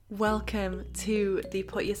Welcome to the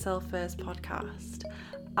Put Yourself First podcast.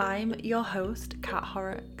 I'm your host, Kat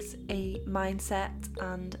Horrocks, a mindset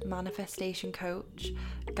and manifestation coach,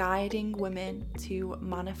 guiding women to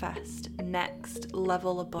manifest next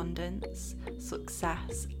level abundance,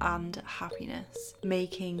 success, and happiness,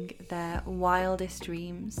 making their wildest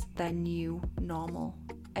dreams their new normal.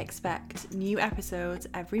 Expect new episodes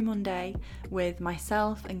every Monday with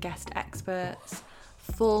myself and guest experts,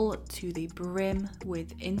 full to the brim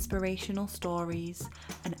with inspirational stories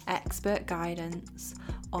and expert guidance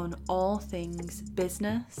on all things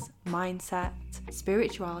business, mindset,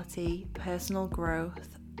 spirituality, personal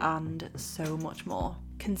growth, and so much more.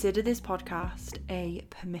 Consider this podcast a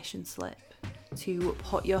permission slip to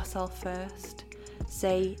put yourself first,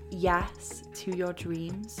 say yes to your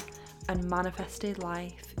dreams, and manifest a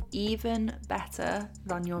life even better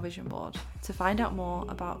than your vision board. To find out more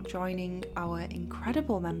about joining our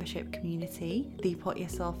incredible membership community, the Put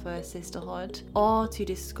Yourself First Sisterhood, or to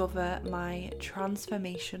discover my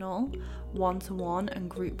transformational one-to-one and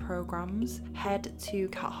group programs, head to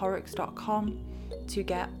kathorrocks.com to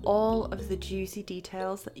get all of the juicy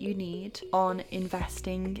details that you need on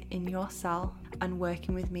investing in yourself and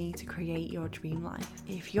working with me to create your dream life.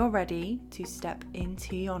 If you're ready to step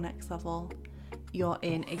into your next level, you're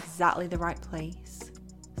in exactly the right place.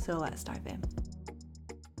 So let's dive in.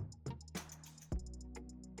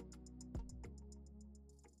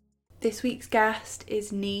 This week's guest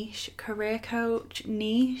is Nish, career coach.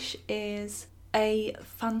 Nish is a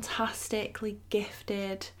fantastically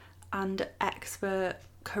gifted and expert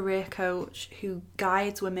career coach who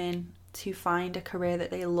guides women to find a career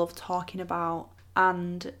that they love talking about,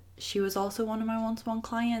 and she was also one of my one-to-one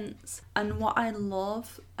clients. And what I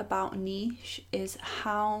love about Nish is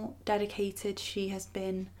how dedicated she has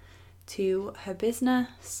been to her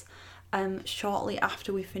business. Shortly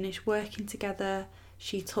after we finished working together,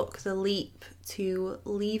 she took the leap to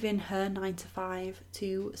leaving her 9-to-5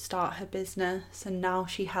 to start her business, and now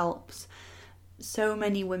she helps so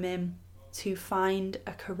many women to find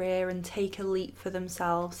a career and take a leap for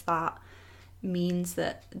themselves that means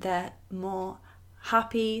that they're more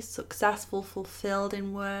happy, successful, fulfilled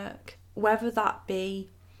in work, whether that be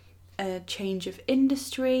a change of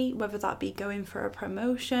industry, whether that be going for a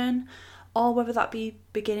promotion, or whether that be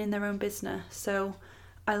beginning their own business. So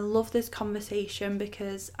I love this conversation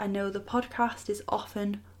because I know the podcast is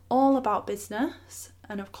often all about business,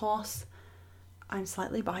 and of course I'm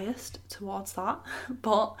slightly biased towards that,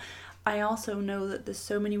 but I also know that there's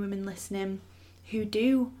so many women listening who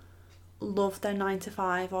do love their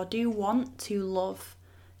 9-to-5 or do want to love,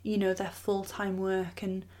 their full-time work,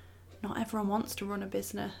 and not everyone wants to run a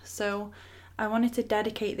business. So I wanted to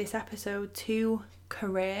dedicate this episode to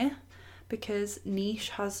career because Nish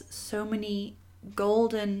has so many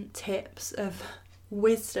golden tips of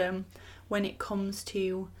wisdom when it comes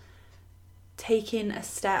to taking a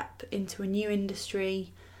step into a new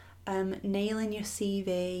industry, nailing your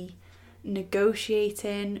CV,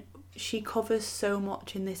 negotiating. She covers so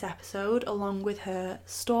much in this episode, along with her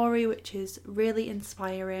story, which is really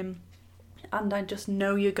inspiring, and I just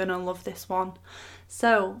know you're gonna love this one.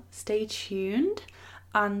 So stay tuned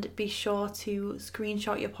and be sure to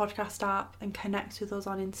screenshot your podcast app and connect with us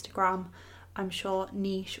on Instagram. I'm sure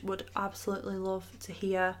Nish would absolutely love to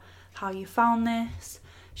hear how you found this.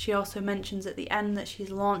 She also mentions at the end that she's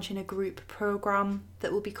launching a group program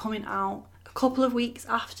that will be coming out a couple of weeks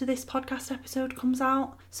after this podcast episode comes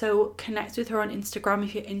out. So connect with her on Instagram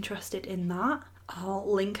if you're interested in that. I'll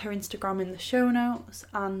link her Instagram in the show notes,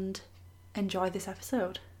 and enjoy this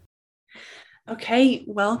episode. Okay,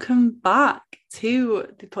 welcome back to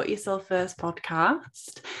the Put Yourself First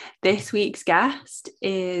podcast. This week's guest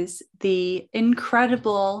is the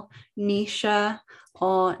incredible Nisha,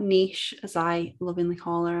 or Nish as I lovingly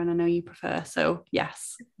call her, and I know you prefer. So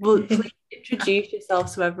yes, well, please introduce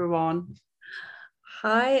yourself to everyone.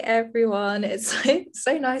 Hi everyone, it's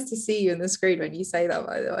so nice to see you on the screen when you say that,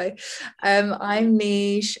 by the way. I'm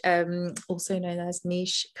Nish, also known as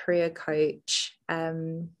Nish Career Coach.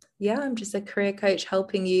 I'm just a career coach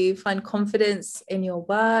helping you find confidence in your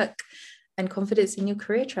work and confidence in your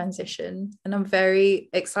career transition. And I'm very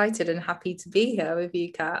excited and happy to be here with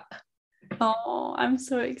you, Kat. Oh, I'm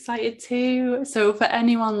so excited too. So for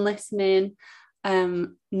anyone listening,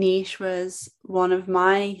 Nish was one of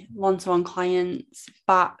my one-to-one clients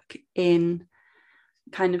back in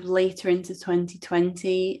kind of later into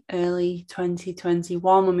 2020, early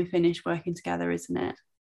 2021 when we finished working together, isn't it?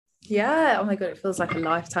 Yeah, oh my god, it feels like a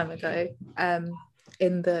lifetime ago.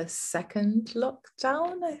 In the second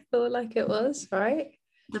lockdown, I feel like it was, right?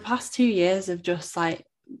 The past 2 years have just like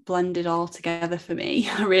blended all together for me.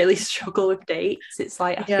 I really struggle with dates. It's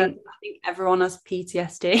like I think everyone has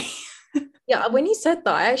PTSD. Yeah, when you said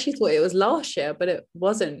that, I actually thought it was last year, but it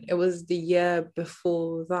wasn't. It was the year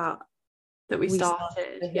before that we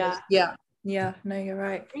started. Yeah, no, you're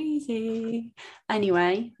right. Crazy.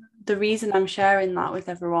 Anyway, the reason I'm sharing that with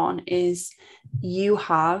everyone is you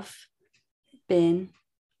have been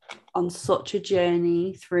on such a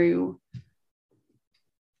journey through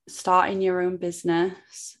starting your own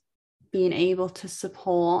business, being able to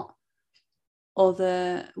support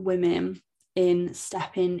other women in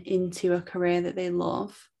stepping into a career that they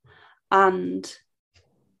love, and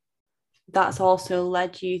that's also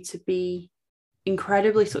led you to be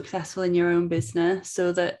incredibly successful in your own business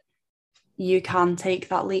so that you can take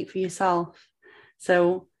that leap for yourself.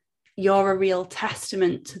 So you're a real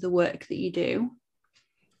testament to the work that you do.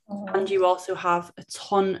 And you also have a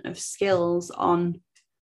ton of skills on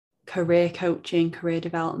career coaching, career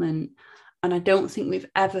development. And I don't think we've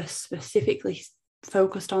ever specifically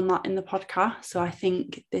focused on that in the podcast. So I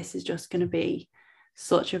think this is just going to be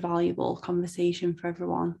such a valuable conversation for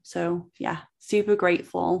everyone. So yeah, super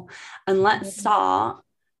grateful. And let's start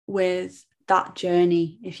with that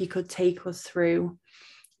journey. If you could take us through,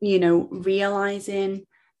 you know, realizing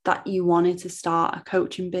that you wanted to start a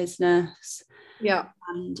coaching business. Yeah.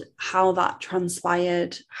 And how that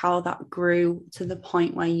transpired, how that grew to the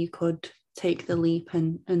point where you could take the leap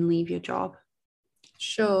and leave your job.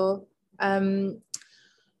 Sure. I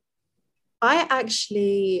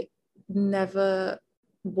actually never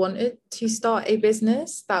wanted to start a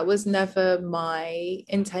business. That was never my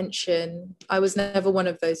intention. I was never one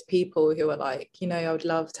of those people who were like, you know, I would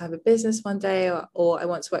love to have a business one day, or I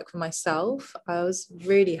want to work for myself. I was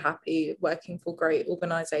really happy working for great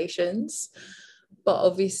organizations. But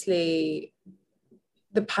obviously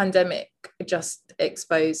the pandemic just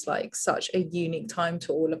exposed like such a unique time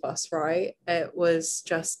to all of us, right? It was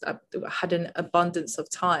just, had an abundance of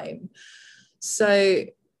time. So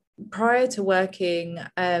prior to working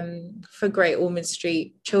for Great Ormond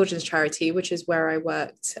Street Children's Charity, which is where I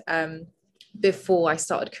worked before I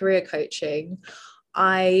started career coaching,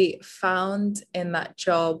 I found in that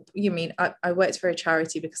job, I worked for a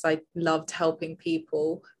charity because I loved helping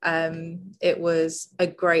people. It was a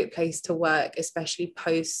great place to work, especially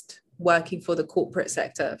post working for the corporate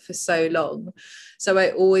sector for so long. So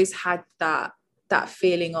I always had that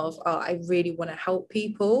feeling of, oh, I really want to help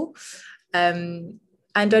people. And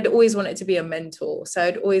I'd always wanted to be a mentor. So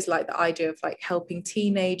I'd always like the idea of like helping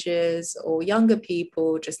teenagers or younger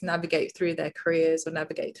people just navigate through their careers or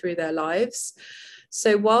navigate through their lives.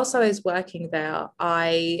 So whilst I was working there,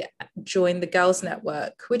 I joined the Girls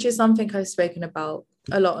Network, which is something I've spoken about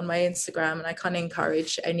a lot on my Instagram. And I kind of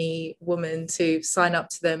encourage any woman to sign up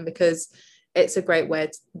to them because it's a great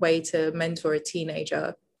way to mentor a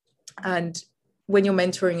teenager. And when you're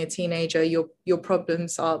mentoring a teenager, your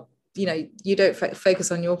problems are, you know, you don't focus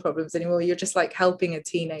on your problems anymore. You're just like helping a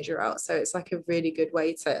teenager out. So it's like a really good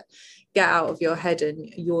way to get out of your head and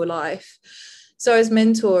your life. So I was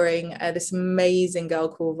mentoring this amazing girl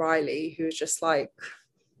called Riley, who was just like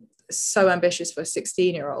so ambitious for a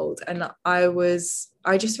 16-year-old. And I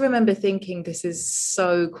just remember thinking, this is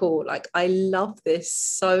so cool. Like, I love this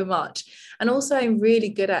so much. And also I'm really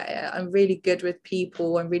good at it. I'm really good with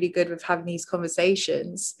people. I'm really good with having these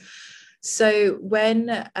conversations. So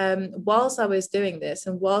when, whilst I was doing this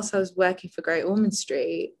and whilst I was working for Great Ormond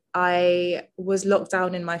Street, I was locked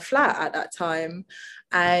down in my flat at that time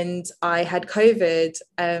and I had COVID.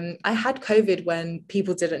 I had COVID when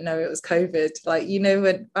people didn't know it was COVID. Like, you know,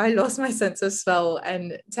 when I lost my sense of smell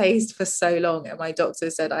and taste for so long and my doctor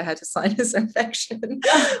said I had a sinus infection.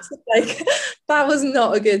 So, like, that was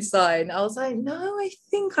not a good sign. I was like, no, I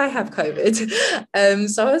think I have COVID.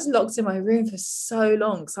 So I was locked in my room for so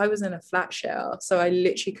long. So I was in a flat share. So I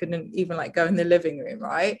literally couldn't even like go in the living room,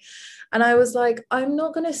 right? And I was like, I'm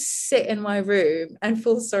not going to sit in my room and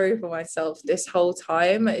feel sorry for myself this whole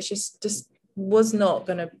time. It just was not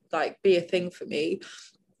going to like be a thing for me.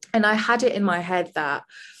 And I had it in my head that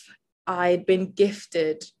I'd been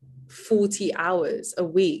gifted 40 hours a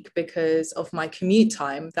week because of my commute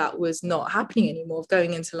time that was not happening anymore, of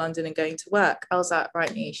going into London and going to work. I was like,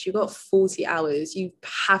 right, Nish, you got 40 hours. You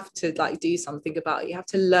have to like do something about it. You have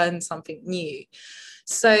to learn something new.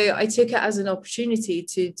 So I took it as an opportunity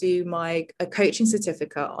to do a coaching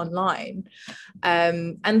certificate online.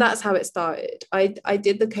 And that's how it started. I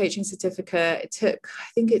did the coaching certificate. I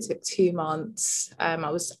think it took 2 months. I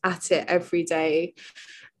was at it every day.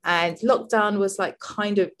 And lockdown was like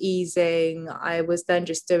kind of easing. I was then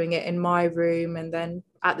just doing it in my room, and then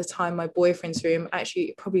at the time my boyfriend's room. Actually,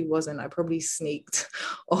 it probably wasn't. I probably sneaked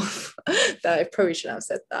off. That I probably shouldn't have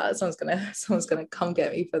said that. Someone's gonna come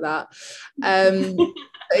get me for that.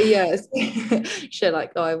 Yeah, shit,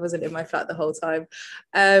 like, oh, I wasn't in my flat the whole time.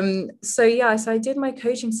 So yeah, so I did my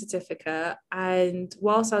coaching certificate, and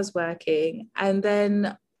whilst I was working, and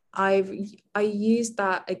then I used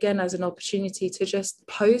that again as an opportunity to just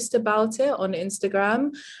post about it on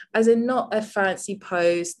Instagram, as in not a fancy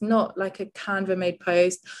post, not like a Canva made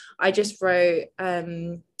post. I just wrote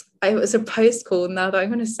it was a post called, now that I'm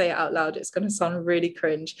going to say it out loud, it's going to sound really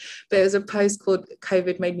cringe, but it was a post called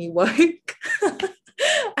 "COVID Made Me Woke."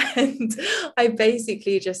 And I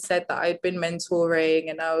basically just said that I'd been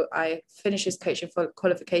mentoring, and I finished this coaching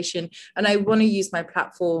qualification, and I want to use my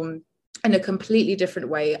platform in a completely different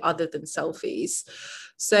way other than selfies.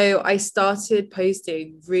 So I started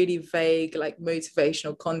posting really vague, like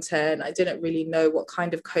motivational content. I didn't really know what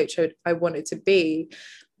kind of coach I wanted to be.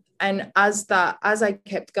 And as I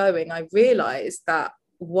kept going, I realized that,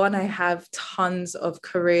 one, I have tons of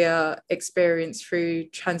career experience through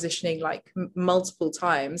transitioning like multiple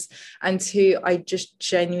times, and two, I just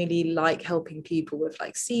genuinely like helping people with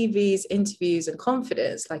like CVs, interviews, and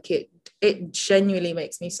confidence. Like it genuinely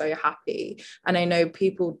makes me so happy, and I know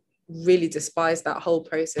people really despise that whole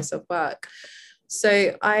process of work.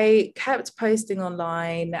 So I kept posting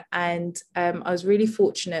online, and I was really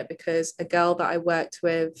fortunate because a girl that I worked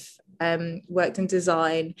with worked in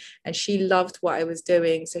design, and she loved what I was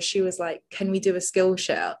doing. So she was like, "Can we do a skill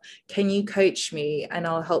share? Can you coach me and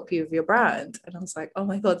I'll help you with your brand?" And I was like, "Oh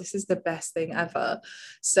my God, this is the best thing ever."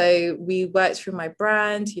 So we worked through my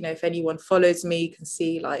brand. You know, if anyone follows me, you can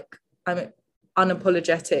see like I'm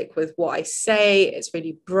unapologetic with what I say. It's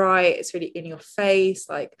really bright. It's really in your face.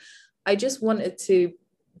 Like, I just wanted to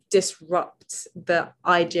disrupt the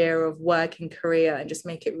idea of work in Korea and just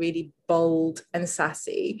make it really bold and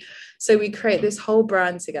sassy. So we create this whole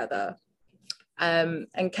brand together, and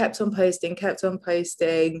kept on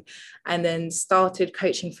posting, and then started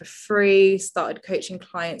coaching for free, started coaching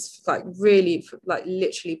clients like really, like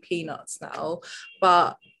literally peanuts now.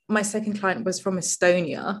 But my second client was from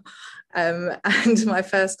Estonia, and my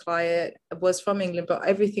first client was from England, but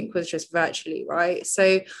everything was just virtually, right?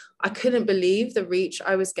 So I couldn't believe the reach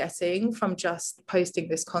I was getting from just posting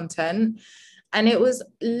this content. And it was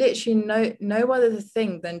literally no other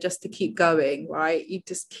thing than just to keep going, right? You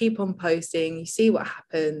just keep on posting, you see what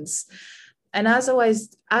happens. And as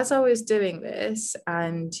I was doing this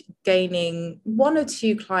and gaining one or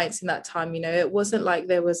two clients in that time, you know, it wasn't like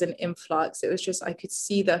there was an influx. It was just I could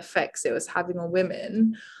see the effects it was having on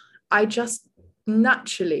women. I just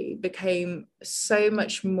naturally became so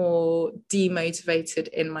much more demotivated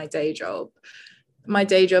in my day job. My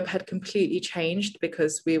day job had completely changed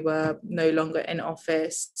because we were no longer in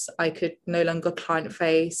office. I could no longer client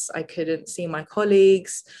face. I couldn't see my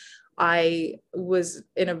colleagues. I was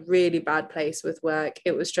in a really bad place with work.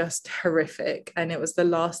 It was just horrific. And it was the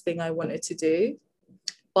last thing I wanted to do.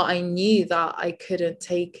 But I knew that I couldn't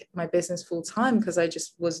take my business full time because I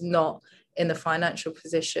just was not in the financial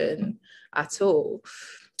position at all.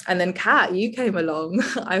 And then Kat, you came along.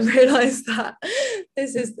 I realized that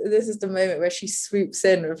this is the moment where she swoops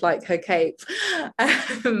in with like her cape.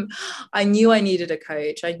 I knew I needed a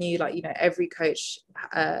coach. I knew, like, you know, every coach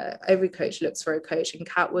looks for a coach, and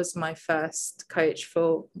Kat was my first coach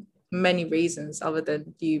for many reasons other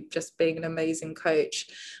than you just being an amazing coach.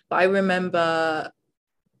 But I remember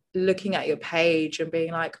looking at your page and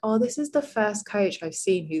being like, oh, this is the first coach I've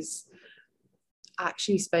seen who's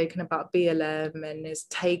actually spoken about BLM and has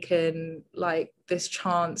taken like this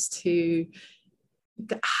chance to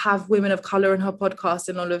have women of color in her podcast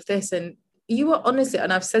and all of this. And you were honestly,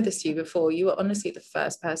 and I've said this to you before, you were honestly the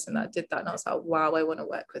first person that did that. And I was like, wow, I want to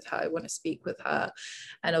work with her. I want to speak with her.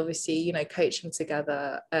 And obviously, you know, coaching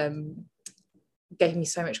together gave me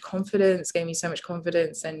so much confidence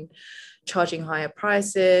and charging higher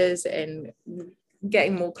prices and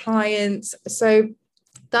getting more clients. So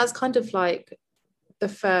that's kind of like the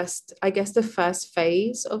first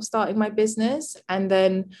phase of starting my business. And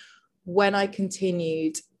then when I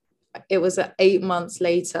continued, it was 8 months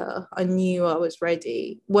later, I knew I was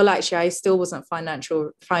ready. Well, actually, I still wasn't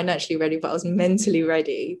financially ready, but I was mentally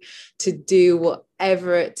ready to do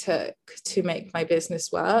whatever it took to make my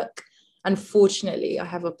business work. And fortunately, I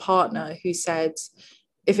have a partner who said,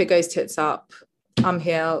 if it goes tits up, I'm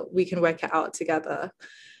here, we can work it out together.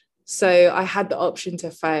 So I had the option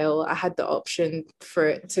to fail. I had the option for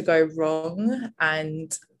it to go wrong.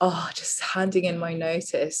 And just handing in my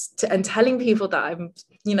notice and telling people that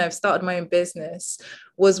I've started my own business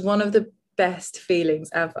was one of the best feelings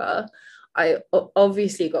ever. I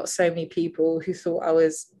obviously got so many people who thought I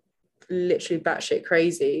was literally batshit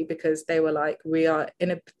crazy, because they were like, we are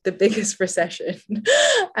in the biggest recession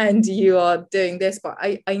and you are doing this. But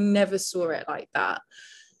I never saw it like that.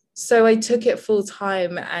 So I took it full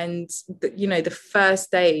time, and the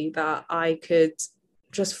first day that I could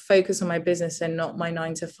just focus on my business and not my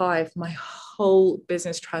 9 to 5, my whole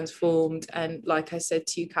business transformed. And like I said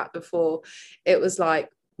to you, Kat, before, it was like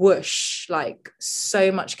whoosh, like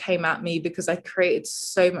so much came at me because I created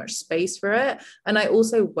so much space for it, and I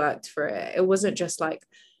also worked for it. It wasn't just like,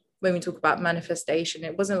 when we talk about manifestation,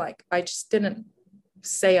 it wasn't like I just didn't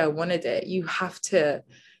say I wanted it. You have to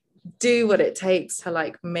do what it takes to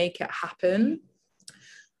like make it happen,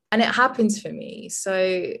 and it happens for me.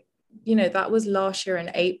 So that was last year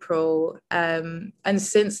in April, and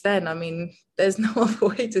since then, I mean, there's no other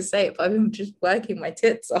way to say it, but I've been just working my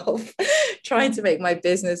tits off trying to make my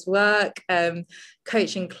business work,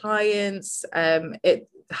 coaching clients. It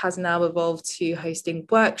has now evolved to hosting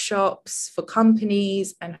workshops for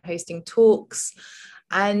companies and hosting talks,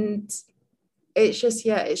 and it's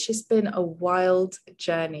just been a wild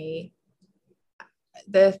journey.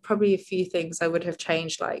 There's probably a few things I would have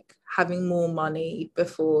changed, like having more money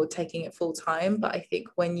before taking it full time. But I think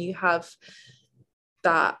when you have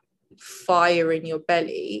that fire in your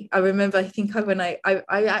belly, I remember, I think I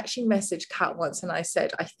actually messaged Kat once and I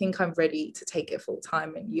said, I think I'm ready to take it full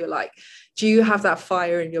time. And you're like, do you have that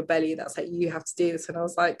fire in your belly that's like, you have to do this? And I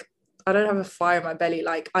was like, I don't have a fire in my belly,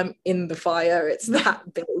 like I'm in the fire, it's that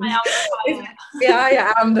big.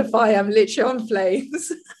 I am the fire, I'm literally on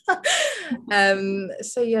flames.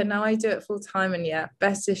 So now I do it full time, and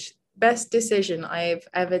best decision I've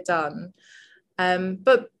ever done.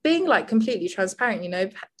 But being like completely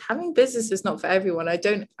transparent, having business is not for everyone. I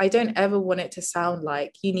don't ever want it to sound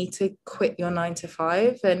like you need to quit your 9 to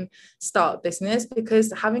 5 and start a business,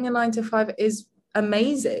 because having a 9 to 5 is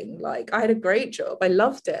amazing. Like, I had a great job, I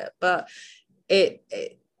loved it, but I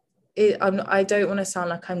don't want to sound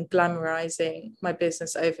like I'm glamorizing my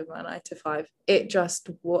business over my 9 to 5. It just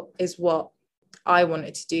what I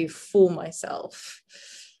wanted to do for myself.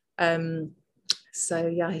 So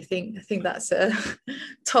I think that's a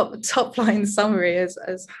top line summary as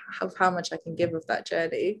of how much I can give of that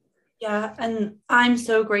journey. Yeah, and I'm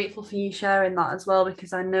so grateful for you sharing that as well,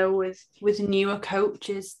 because I know with newer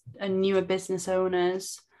coaches and newer business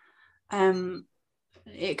owners,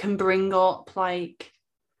 it can bring up like,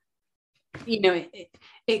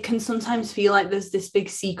 it can sometimes feel like there's this big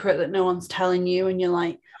secret that no one's telling you, and you're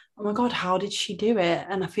like, oh my God, how did she do it?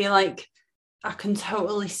 And I feel like I can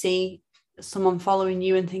totally see someone following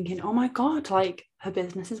you and thinking, oh my God, like her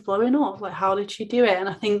business is blowing up. Like, how did she do it? And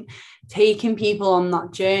I think taking people on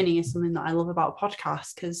that journey is something that I love about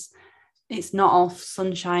podcasts, because it's not all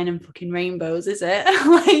sunshine and fucking rainbows, is it?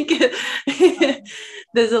 Like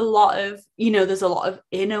there's a lot of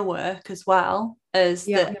inner work as well as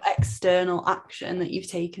the external action that you've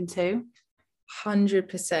taken to.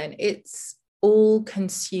 100%. It's all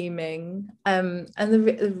consuming. And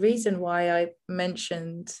the reason why I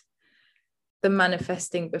mentioned the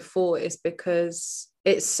manifesting before is because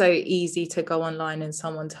it's so easy to go online and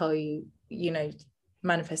someone tell you,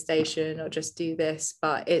 manifestation or just do this,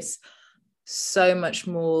 but it's so much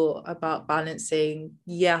more about balancing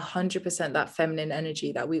 100% that feminine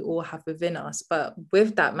energy that we all have within us, but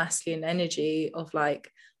with that masculine energy of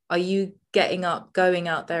like, are you getting up, going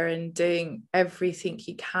out there and doing everything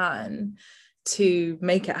you can to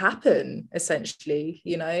make it happen, essentially,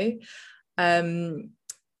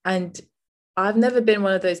 and I've never been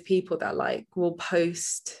one of those people that like will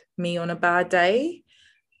post me on a bad day.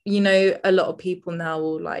 A lot of people now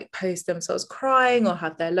will like post themselves crying or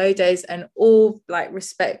have their low days, and all like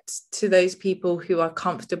respect to those people who are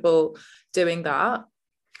comfortable doing that.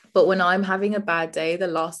 But when I'm having a bad day, the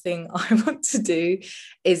last thing I want to do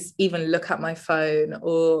is even look at my phone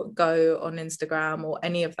or go on Instagram or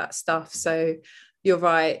any of that stuff. So you're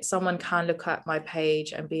right, someone can look at my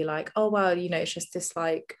page and be like, oh well, it's just this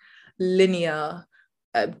like linear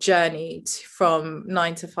journey from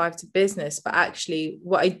 9 to 5 to business. But actually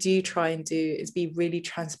what I do try and do is be really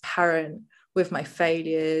transparent with my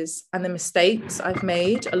failures and the mistakes I've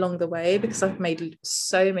made along the way, because I've made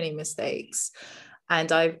so many mistakes.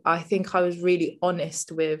 And I think I was really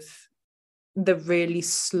honest with the really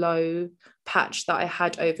slow patch that I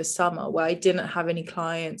had over summer, where I didn't have any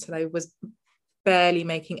clients and I was barely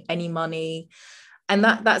making any money. And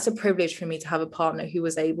that's a privilege for me to have a partner who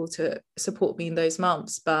was able to support me in those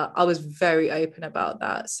months. But I was very open about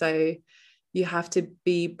that. So you have to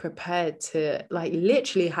be prepared to like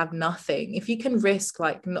literally have nothing. If you can risk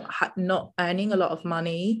like not earning a lot of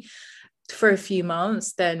money for a few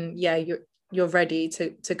months, then yeah, you're ready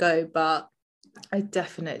to go. But I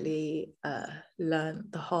definitely learned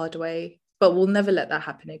the hard way, but we'll never let that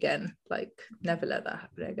happen again. Like never let that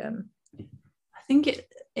happen again. I think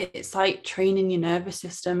it's like training your nervous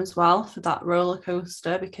system as well for that roller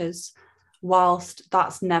coaster, because whilst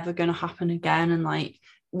that's never going to happen again, and like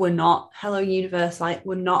we're not, hello universe, like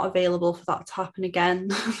we're not available for that to happen again.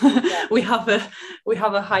 Yeah. we have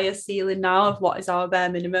a higher ceiling now of what is our bare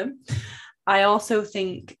minimum. I also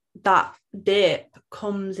think that dip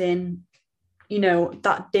comes in, you know,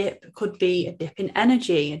 that dip could be a dip in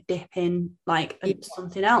energy, a dip in like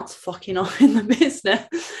something else fucking on in the business.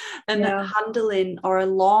 And handling or a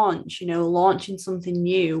launch, you know, launching something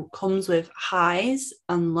new comes with highs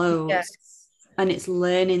and lows. Yes. And it's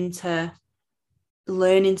learning to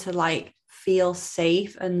like feel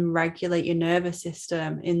safe and regulate your nervous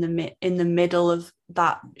system in the middle of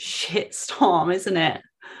that shit storm, isn't it?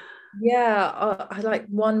 Yeah, I like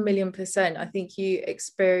 1,000,000%. I think you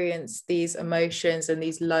experience these emotions and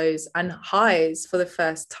these lows and highs for the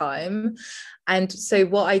first time. And so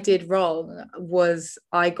what I did wrong was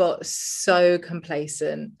I got so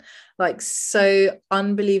complacent, like so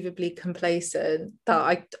unbelievably complacent,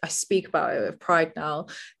 that I speak about it with pride now,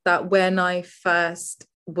 that when I first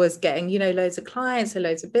was getting, you know, loads of clients and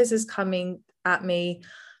loads of business coming at me,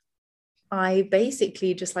 I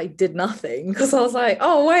basically just like did nothing, because I was like,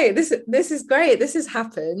 oh wait, this is great, this has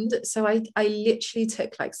happened. So I literally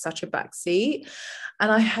took like such a back seat. And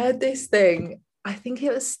I heard this thing, I think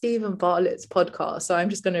it was Stephen Bartlett's podcast, so I'm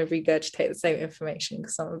just going to regurgitate the same information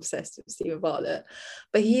because I'm obsessed with Stephen Bartlett.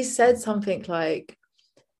 But he said something like,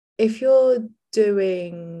 if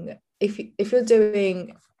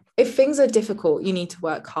things are difficult, you need to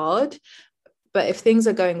work hard, but if things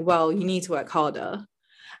are going well, you need to work harder.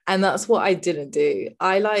 And that's what I didn't do.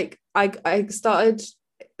 I started,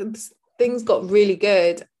 things got really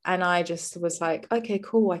good, and I just was like, okay,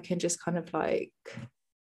 cool, I can just kind of like,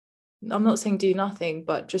 I'm not saying do nothing,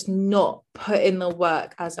 but just not put in the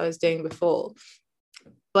work as I was doing before.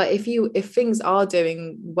 But if things are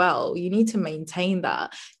doing well, you need to maintain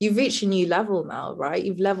that. You've reached a new level now, right?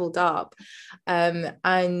 You've leveled up,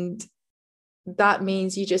 and that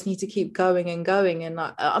means you just need to keep going and going. And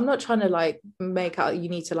like, I'm not trying to like make out you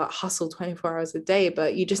need to like hustle 24 hours a day,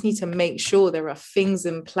 but you just need to make sure there are things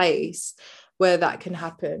in place where that can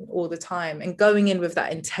happen all the time, and going in with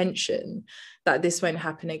that intention that this won't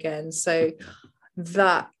happen again. So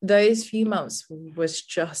that those few months was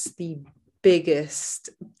just the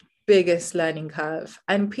biggest learning curve.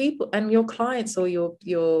 And people and your clients or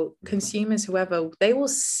your consumers, whoever, they will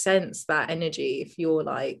sense that energy if you're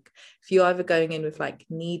either going in with like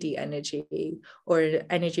needy energy or an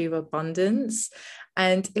energy of abundance.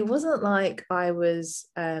 And it wasn't like I was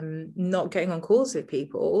not getting on calls with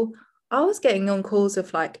people. I was getting on calls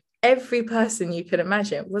with like every person you could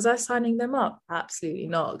imagine. Was I signing them up? Absolutely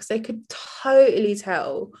not, because they could totally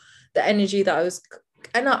tell the energy that I was.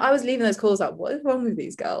 And I was leaving those calls like, what is wrong with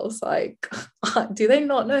these girls? Like, do they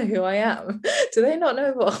not know who I am? Do they not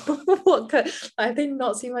know what like, they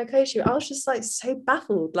not see my coaching? I was just like so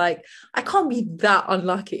baffled. Like, I can't be that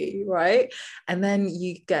unlucky, right? And then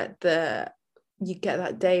you get that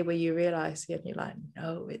day where you realize, and you're like,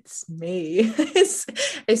 no, it's me.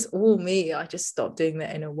 it's all me. I just stopped doing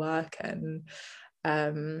the inner work, and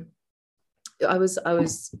I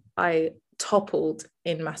toppled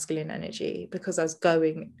in masculine energy because I was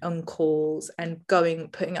going on calls and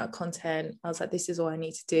putting out content. I was like, this is all I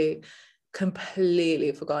need to do.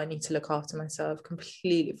 Completely forgot I need to look after myself.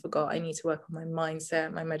 Completely forgot I need to work on my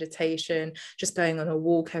mindset, my meditation, just going on a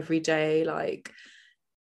walk every day. Like,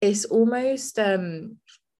 it's almost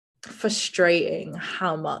frustrating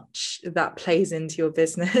how much that plays into your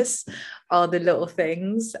business, are the little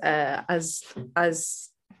things, as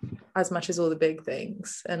much as all the big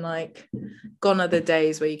things. And like, gone are the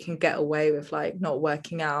days where you can get away with like not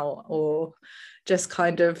working out, or just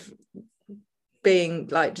kind of being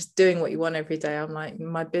like just doing what you want every day. I'm like,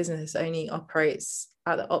 my business only operates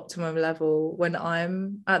at the optimum level when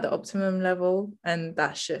I'm at the optimum level, and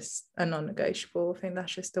that's just a non-negotiable. I think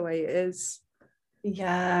that's just the way it is.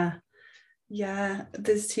 Yeah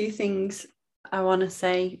There's two things I want to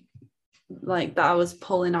say like that I was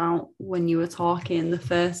pulling out when you were talking. The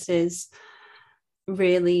first is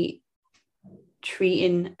really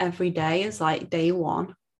treating every day as like day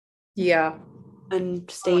one. Yeah. And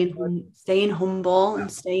staying humble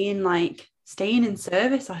and staying staying in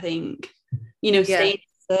service, I think, staying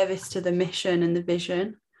in service to the mission and the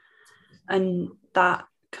vision. And that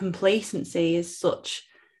complacency is such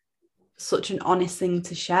an honest thing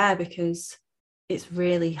to share, because it's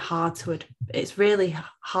really hard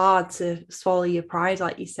to swallow your pride,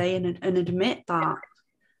 like you say, and admit that.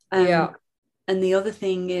 And the other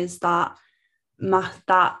thing is that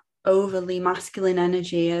that overly masculine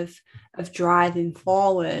energy of driving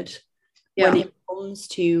forward, when it comes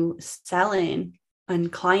to selling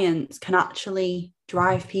and clients, can actually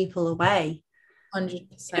drive people away. 100%.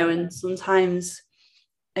 And sometimes,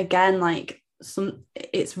 again, like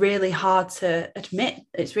it's really hard to admit,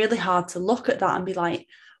 it's really hard to look at that and be like,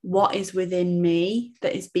 what is within me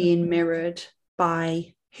that is being mirrored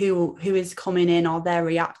by who is coming in, or their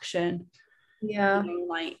reaction.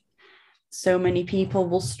 Like so many people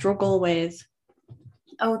will struggle with,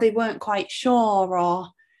 oh, they weren't quite sure, or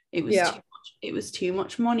it was too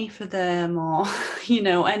much money for them, or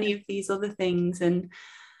any of these other things. And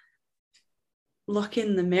look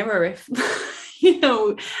in the mirror. If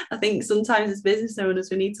I think sometimes as business owners,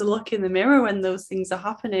 we need to look in the mirror when those things are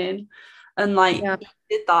happening, and you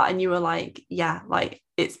did that and you were like, like,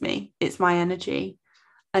 it's me, it's my energy.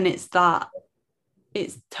 And it's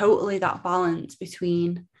totally that balance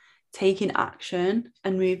between taking action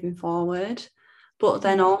and moving forward, but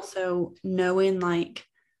then also knowing like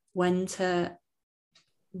when to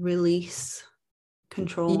release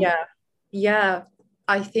control.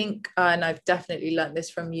 I think, and I've definitely learned this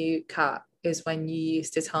from you, Kat, is when you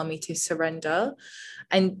used to tell me to surrender.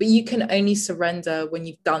 But you can only surrender when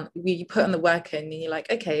you put on the work in, and you're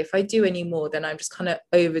like, okay, if I do any more, then I'm just kind of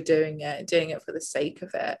overdoing it, doing it for the sake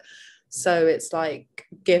of it. So it's like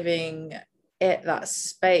giving it that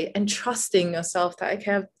space and trusting yourself that,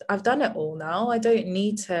 okay, I've done it all now. I don't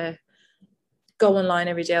need to go online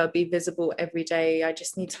every day or be visible every day. I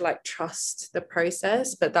just need to like trust the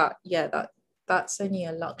process. But that's only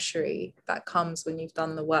a luxury that comes when you've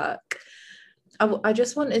done the work. I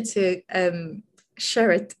just wanted to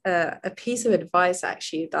share a piece of advice,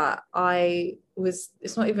 actually, that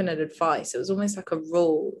it's not even an advice, it was almost like a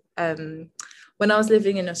rule. When I was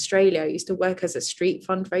living in Australia, I used to work as a street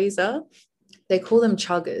fundraiser. They call them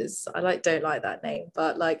chuggers. I don't like that name,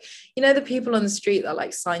 but like, the people on the street that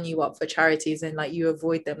like sign you up for charities, and like you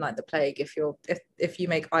avoid them like the plague if you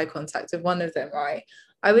make eye contact with one of them, right?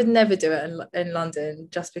 I would never do it in London,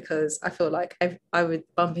 just because I feel like I would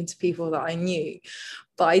bump into people that I knew.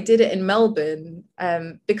 But I did it in Melbourne,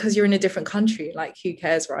 because you're in a different country. Like, who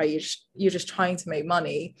cares, right? You're just trying to make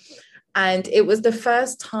money. And it was the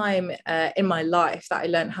first time in my life that I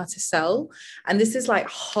learned how to sell. And this is like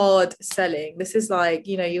hard selling. This is like,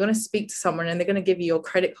 you're going to speak to someone and they're going to give you your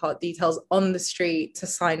credit card details on the street to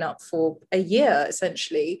sign up for a year,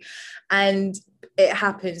 essentially. And it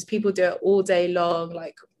happens. People do it all day long.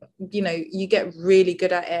 Like, you get really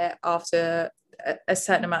good at it after a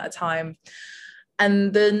certain amount of time.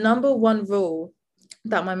 And the number one rule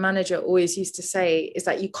that my manager always used to say is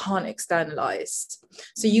that you can't externalize.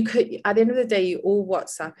 So you could, at the end of the day, you all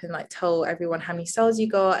WhatsApp and like tell everyone how many sales you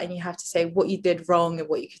got, and you have to say what you did wrong and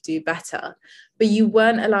what you could do better. But you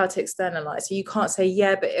weren't allowed to externalize. So you can't say,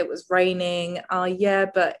 yeah, but it was raining. Yeah,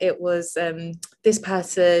 but it was this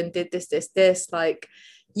person did this. Like,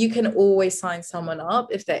 you can always sign someone up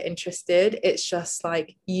if they're interested. It's just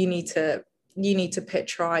like you need to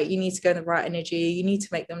pitch right, you need to go in the right energy, you need to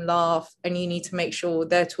make them laugh, and you need to make sure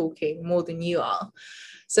they're talking more than you are.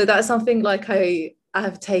 So that's something like I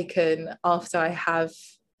have taken after I have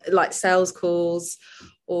like sales calls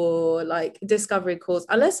or like discovery calls.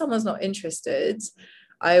 Unless someone's not interested,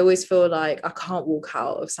 I always feel like I can't walk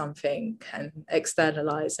out of something and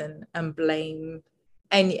externalize and blame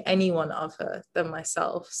anyone other than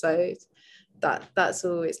myself. So that's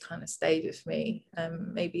always kind of stayed with me.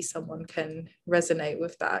 Maybe someone can resonate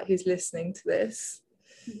with that who's listening to this.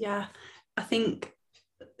 Yeah, I think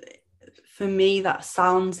for me that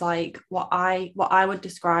sounds like what I would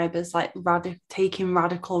describe as like taking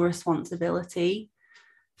radical responsibility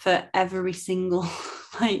for every single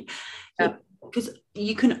because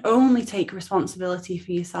you can only take responsibility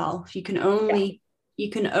for yourself. You can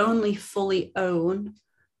only fully own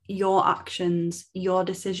your actions, your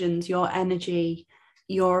decisions, your energy,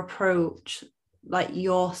 your approach, like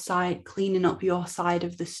your side, cleaning up your side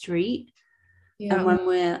of the street. And when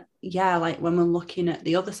we're looking at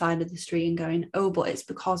the other side of the street and going, oh, but it's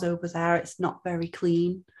because over there it's not very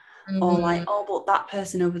clean, or like, oh, but that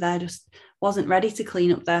person over there just wasn't ready to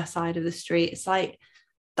clean up their side of the street. It's like,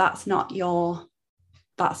 that's not your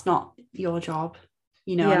job,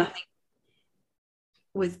 And I think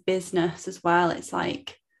with business as well, it's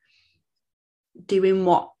like doing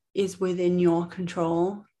what is within your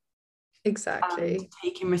control and Exactly.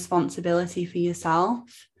 taking responsibility for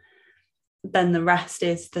yourself, then the rest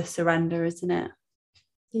is the surrender, isn't it?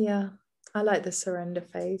 Yeah. I like the surrender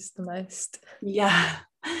phase the most. Yeah.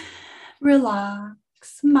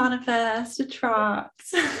 Relax, manifest,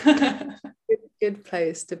 attract. Good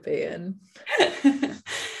place to be in.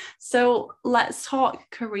 So let's talk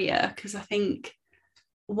career, because I think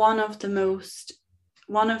one of the most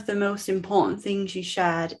important things you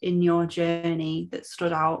shared in your journey that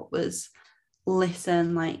stood out was,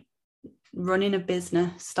 listen, like, running a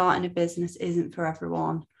business, starting a business isn't for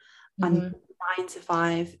everyone. And 9 to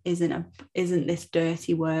 5 isn't this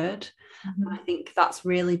dirty word. And I think that's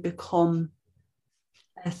really become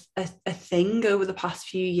a thing over the past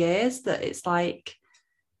few years, that it's like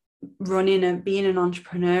being an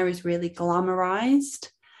entrepreneur is really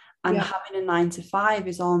glamorized, and having a 9 to 5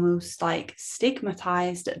 is almost like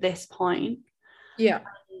stigmatized at this point. Yeah.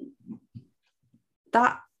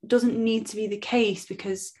 That doesn't need to be the case,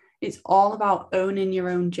 because it's all about owning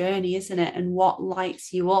your own journey, isn't it? And what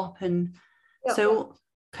lights you up. And so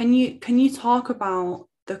can you talk about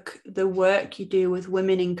the work you do with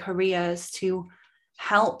women in careers to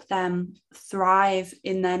help them thrive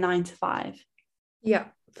in their 9 to 5? Yeah,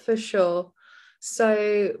 for sure.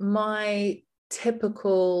 So my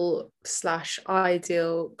typical /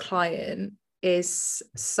 ideal client is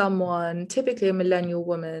someone, typically a millennial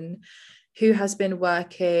woman, who has been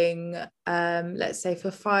working, let's say,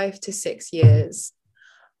 for 5 to 6 years,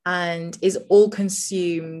 and is all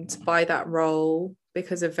consumed by that role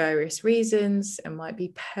because of various reasons. It might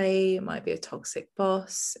be pay, it might be a toxic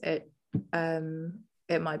boss, it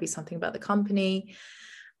might be something about the company,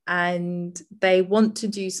 and they want to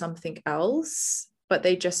do something else, but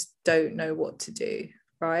they just don't know what to do,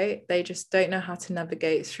 right? They just don't know how to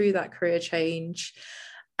navigate through that career change,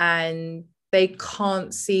 and they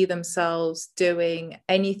can't see themselves doing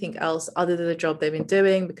anything else other than the job they've been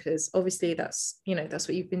doing, because obviously that's what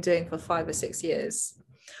you've been doing for 5 or 6 years.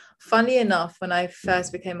 Funnily enough, when I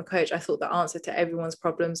first became a coach, I thought the answer to everyone's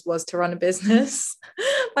problems was to run a business.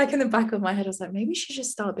 Like, in the back of my head, I was like, maybe you should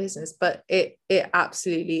just start a business, but it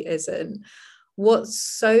absolutely isn't. What's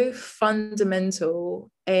so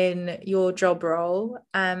fundamental in your job role,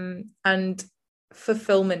 and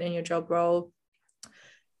fulfillment in your job role,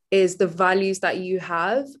 is the values that you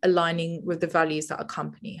have aligning with the values that a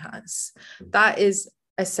company has. That is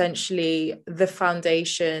essentially the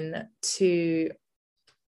foundation to,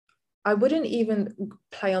 I wouldn't even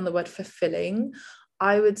play on the word fulfilling.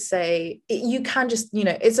 I would say you can just,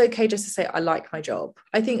 it's okay just to say, I like my job.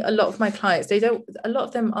 I think a lot of my clients, a lot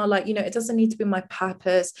of them are like, it doesn't need to be my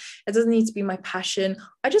purpose. It doesn't need to be my passion.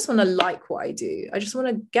 I just want to like what I do. I just want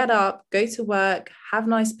to get up, go to work, have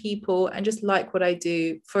nice people, and just like what I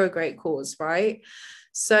do for a great cause, right?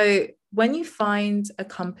 So when you find a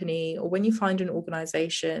company, or when you find an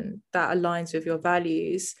organization that aligns with your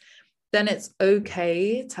values, then it's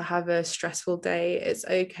okay to have a stressful day. It's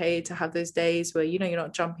okay to have those days where, you're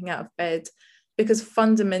not jumping out of bed, because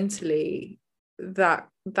fundamentally that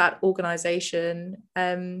organization,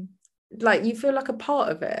 like, you feel like a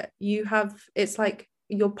part of it. It's like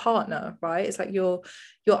your partner, right? It's like your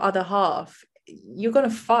other half. You're going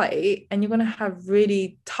to fight, and you're going to have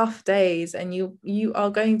really tough days, and you are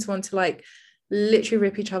going to want to, like, literally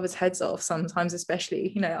rip each other's heads off sometimes,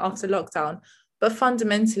 especially, after lockdown. But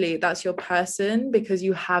fundamentally, that's your person, because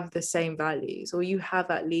you have the same values, or you have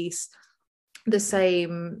at least the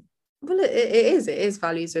same, well, it is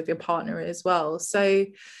values with your partner as well. So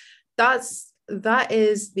that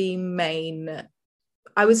is the main,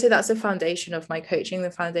 I would say that's the foundation of my coaching, the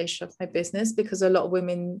foundation of my business, because a lot of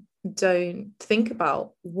women don't think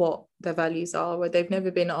about what their values are, or they've never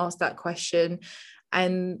been asked that question,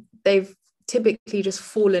 and they've typically just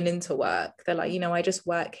fallen into work. They're like, I just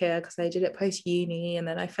work here because I did it post uni, and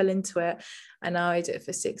then I fell into it, and now I do it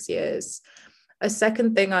for 6 years. A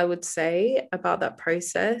second thing I would say about that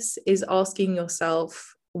process is asking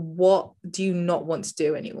yourself, what do you not want to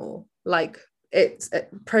do anymore? Like, it's a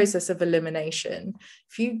process of elimination.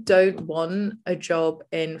 If you don't want a job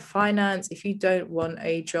in finance, if you don't want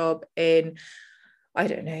a job in, I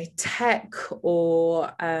don't know, tech,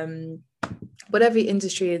 or whatever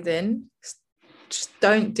industry is in, just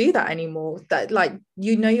don't do that anymore. That, like,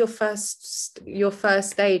 your first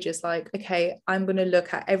stage is like, okay, I'm going to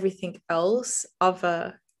look at everything else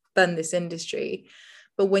other than this industry.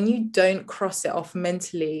 But when you don't cross it off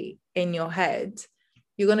mentally in your head,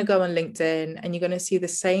 you're going to go on LinkedIn, and you're going to see the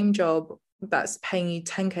same job that's paying you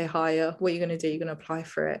 10k higher, what are you going to do? You're going to apply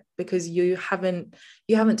for it because you haven't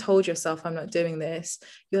told yourself, I'm not doing this.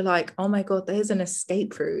 You're like, oh my god, there's an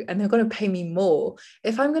escape route and they're going to pay me more.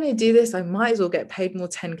 If I'm going to do this, I might as well get paid more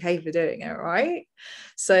 10k for doing it, right?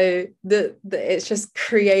 So the it's just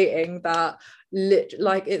creating that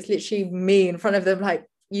like it's literally me in front of them, like,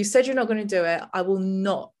 you said you're not going to do it, I will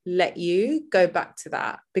not let you go back to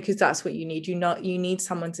that, because that's what you need. You need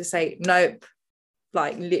someone to say nope,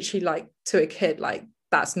 like literally, like to a kid, like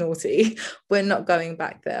that's naughty, we're not going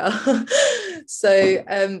back there. So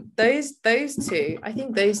those two, I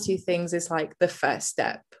think those two things is like the first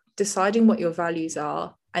step, deciding what your values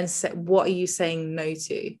are and set what are you saying no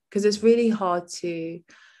to, because it's really hard to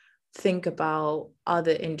think about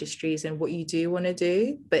other industries and what you do want to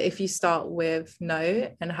do, but if you start with no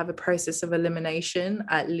and have a process of elimination,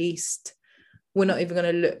 at least we're not even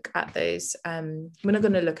going to look at those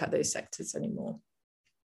sectors anymore.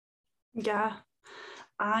 Yeah,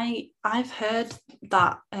 I've heard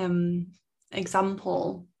that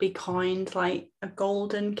example be coined, like a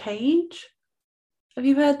golden cage. Have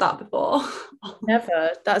you heard that before?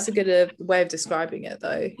 Never. That's a good way of describing it,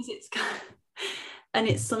 though. And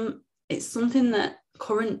it's something that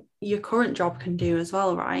your current job can do as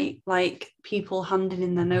well, right? Like people handing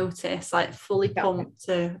in their notice, like fully pumped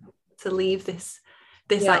to leave this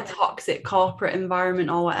like toxic corporate environment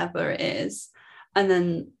or whatever it is, and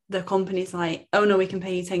then the company's like, oh no, we can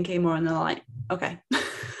pay you 10k more, and they're like, okay.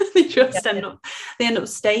 They just end up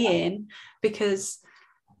staying because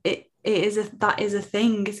that is a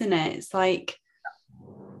thing, isn't it? It's like,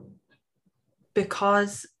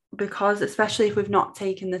 because especially if we've not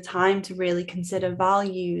taken the time to really consider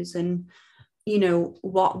values and, you know,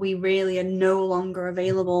 what we really are no longer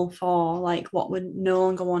available for, like what we're no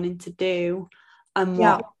longer wanting to do and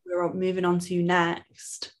what we're moving on to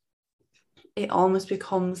next, it almost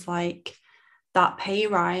becomes like that pay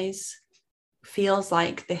rise feels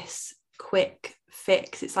like this quick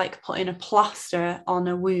fix. It's like putting a plaster on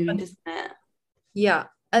a wound, isn't it? Yeah.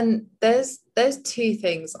 And there's two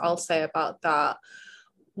things I'll say about that.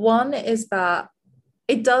 One is that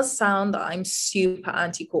it does sound that I'm super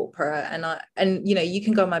anti-corporate, and you know, you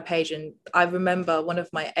can go on my page, and I remember one of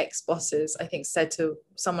my ex-bosses, I think, said to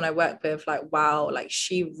someone I work with, like, wow, like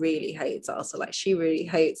she really hates us, or like she really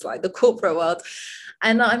hates like the corporate world.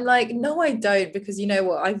 And I'm like, no, I don't, because you know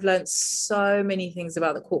what, I've learned so many things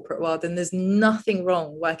about the corporate world, and there's nothing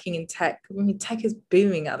wrong working in tech. I mean, tech is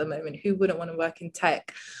booming at the moment. Who wouldn't want to work in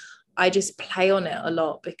tech? I just play on it a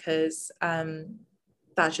lot because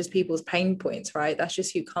that's just people's pain points, right? That's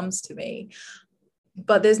just who comes to me.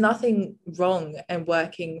 But there's nothing wrong in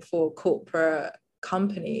working for a corporate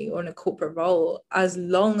company or in a corporate role, as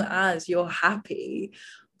long as you're happy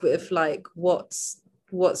with like what's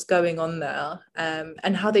going on there,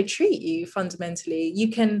 and how they treat you. Fundamentally,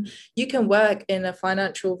 you can work in a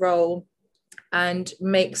financial role and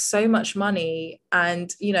make so much money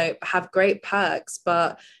and, you know, have great perks,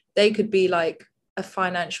 but they could be like a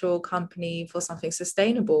financial company for something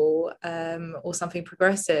sustainable, or something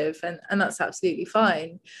progressive, and that's absolutely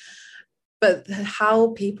fine. But how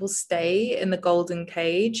people stay in the golden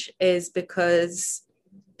cage is because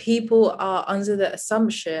people are under the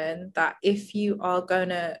assumption that if you are going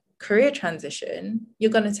to career transition,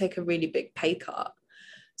 you're going to take a really big pay cut.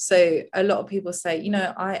 So a lot of people say, you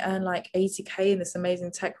know, I earn like 80k in this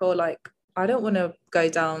amazing tech role, like I don't want to go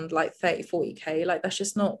down like 30-40k, like that's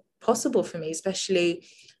just not possible for me, especially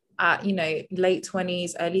at, you know, late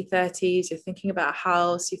 20s, early 30s. You're thinking about a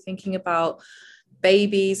house, you're thinking about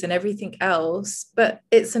babies and everything else, but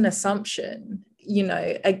it's an assumption, you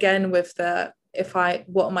know. Again, with the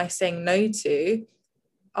what am I saying no to,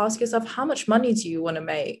 ask yourself, how much money do you want to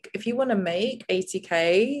make? If you want to make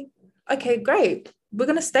 80k, okay, great, we're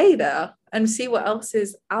going to stay there and see what else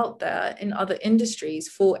is out there in other industries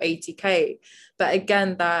for 80k. But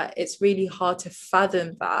again, that it's really hard to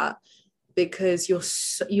fathom that, because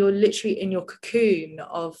you're literally in your cocoon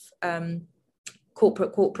of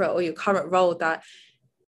corporate or your current role, that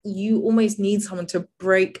you almost need someone to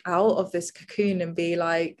break out of this cocoon and be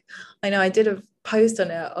like, I know I did a post on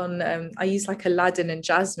it on I use like Aladdin and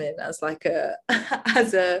Jasmine as like a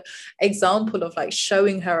as a example of like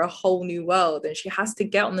showing her a whole new world, and she has to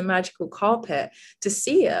get on the magical carpet to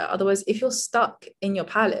see it. Otherwise, if you're stuck in your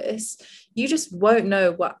palace, you just won't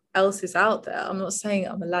know what else is out there. I'm not saying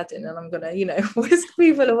I'm Aladdin and I'm gonna, you know, whisk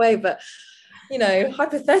people away, but you know,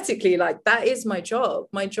 hypothetically, like that is my job.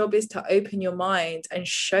 My job is to open your mind and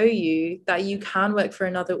show you that you can work for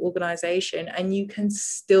another organization and you can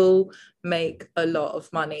still make a lot of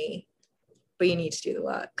money, but you need to do the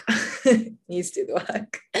work. You need to do the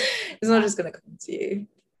work. It's not just going to come to you.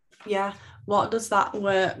 Yeah. What does that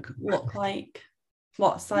work look like?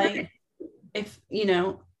 What's like, if,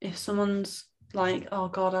 if someone's like, oh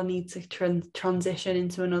God, I need to transition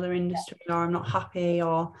into another industry, or I'm not happy,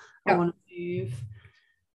 or I Yeah. want to move,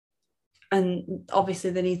 and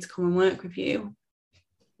obviously they need to come and work with you.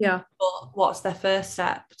 Yeah. But what's their first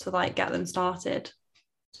step to like get them started?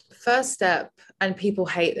 First step, and people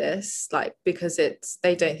hate this, like, because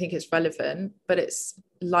they don't think it's relevant, but it's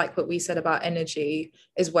like what we said about energy,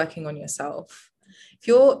 is working on yourself.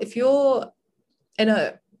 If you're in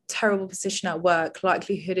a terrible position at work,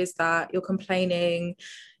 likelihood is that you're complaining,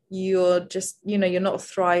 you're just, you're not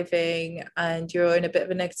thriving, and you're in a bit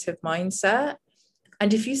of a negative mindset.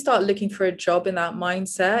 And if you start looking for a job in that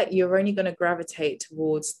mindset, you're only going to gravitate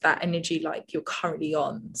towards that energy like you're currently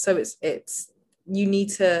on. So it's you need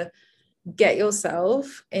to get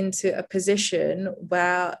yourself into a position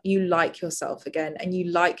where you like yourself again and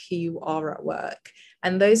you like who you are at work.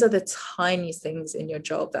 And those are the tiniest things in your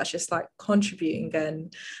job that's just like contributing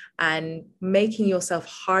and making yourself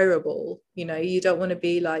hireable. You don't want to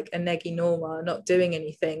be like a neggy Norma, not doing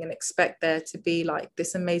anything, and expect there to be like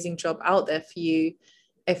this amazing job out there for you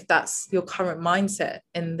if that's your current mindset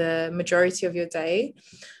in the majority of your day.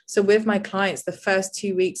 So with my clients, the first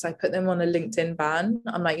 2 weeks, I put them on a LinkedIn ban.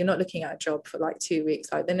 I'm like, you're not looking at a job for like 2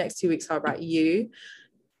 weeks. Like the next 2 weeks are about you.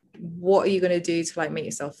 What are you going to do to like make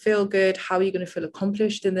yourself feel good? How are you going to feel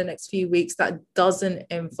accomplished in the next few weeks that doesn't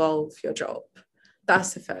involve your job?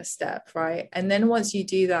 That's the first step, right? And then once you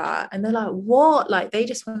do that, and they're like, what? Like they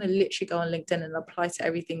just want to literally go on LinkedIn and apply to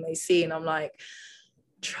everything they see. And I'm like,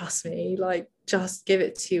 trust me, like just give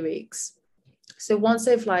it 2 weeks. So once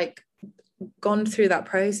they've like gone through that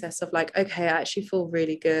process of like, okay, I actually feel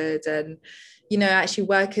really good, and actually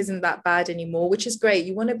work isn't that bad anymore, which is great.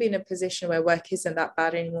 You want to be in a position where work isn't that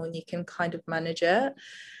bad anymore and you can kind of manage it.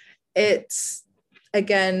 It's,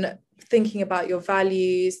 again, thinking about your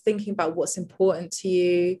values, thinking about what's important to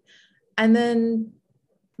you, and then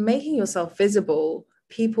making yourself visible.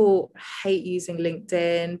 People hate using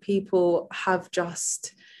LinkedIn. People have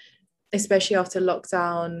just, especially after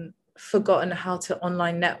lockdown, forgotten how to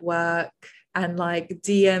online network and like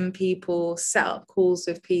DM people, set up calls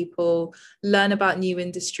with people, learn about new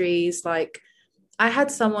industries. Like I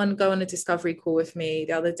had someone go on a discovery call with me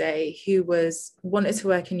the other day who wanted to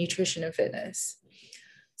work in nutrition and fitness.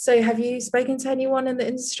 So have you spoken to anyone in the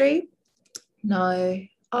industry? No.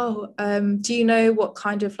 Oh, do you know what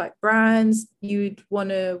kind of like brands you'd want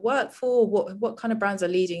to work for? What kind of brands are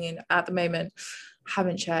leading in at the moment?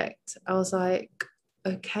 Haven't checked. I was like,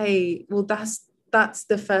 okay, well that's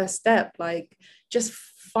the first step. Like just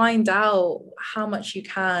find out how much you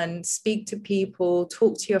can, speak to people,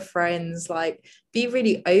 talk to your friends, like be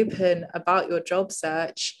really open about your job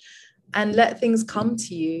search and let things come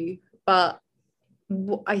to you. But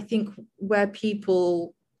I think where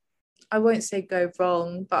people, I won't say go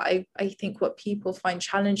wrong, but I think what people find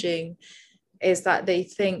challenging is that they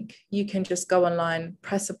think you can just go online,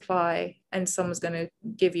 press apply, and someone's going to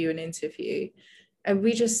give you an interview. And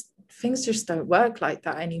things just don't work like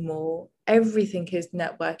that anymore. Everything is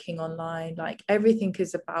networking online. Like everything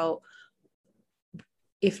is about,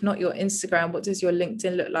 if not your Instagram, what does your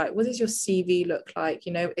LinkedIn look like? What does your CV look like?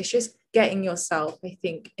 It's just getting yourself, I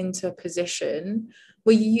think, into a position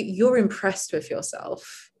where you're impressed with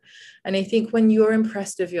yourself. And I think when you're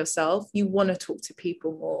impressed with yourself, you want to talk to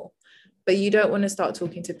people more, but you don't want to start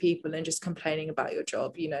talking to people and just complaining about your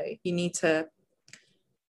job. You need to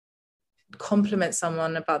compliment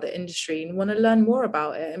someone about the industry and want to learn more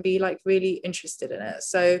about it and be like really interested in it.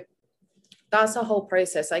 So that's a whole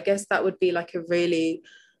process. I guess that would be like a really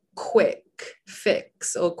quick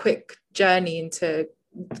fix or quick journey into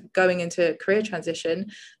going into career transition,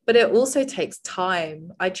 but it also takes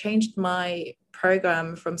time. I changed my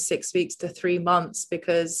program from 6 weeks to 3 months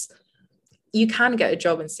because you can get a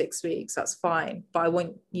job in 6 weeks, that's fine, but I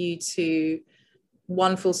want you to,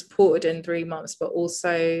 one, feel supported in 3 months, but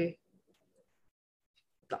also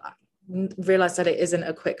realize that it isn't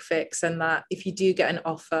a quick fix, and that if you do get an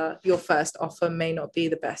offer, your first offer may not be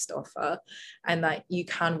the best offer, and that you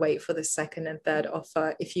can wait for the second and third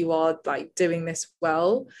offer if you are like doing this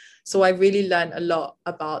well. So I really learned a lot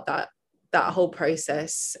about that whole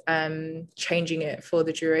process, changing it for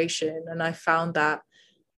the duration. And I found that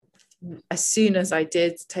as soon as I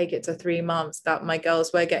did take it to 3 months, that my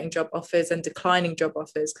girls were getting job offers and declining job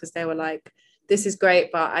offers because they were like, this is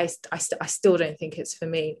great, but I still don't think it's for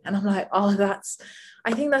me. And I'm like, oh,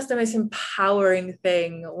 I think that's the most empowering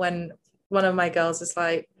thing when one of my girls is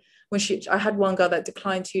like, I had one girl that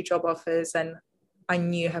declined 2 job offers, and I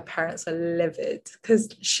knew her parents were livid because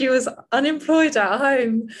she was unemployed at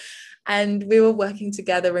home, and we were working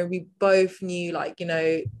together, and we both knew, like, you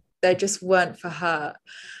know, they just weren't for her.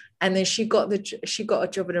 And then she got a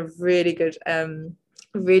job in a really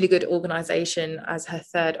good organization as her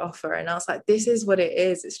third offer. And I was like, this is what it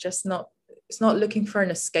is. It's not looking for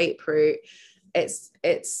an escape route.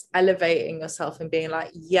 It's elevating yourself and being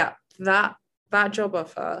like, yeah, that job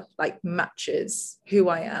offer like matches who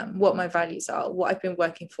I am, what my values are, what I've been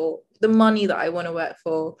working for, the money that I want to work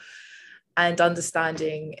for, and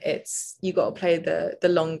understanding it's, you got to play the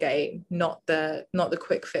long game, not the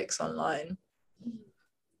quick fix online.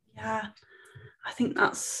 Yeah, I think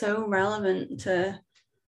that's so relevant to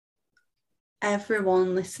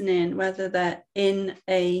everyone listening, whether they're in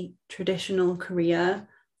a traditional career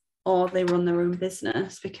or they run their own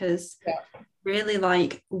business, because really,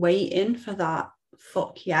 like, waiting for that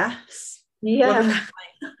fuck yes. Yeah. Whether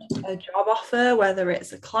it's like a job offer, whether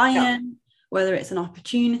it's a client, whether it's an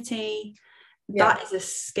opportunity, that is a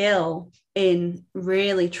skill in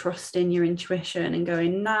really trusting your intuition and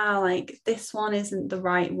going, nah, like, this one isn't the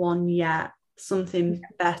right one yet. Something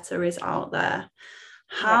better is out there.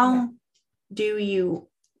 How do you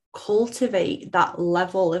cultivate that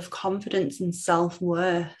level of confidence and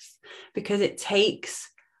self-worth? Because it takes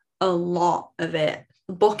a lot of it,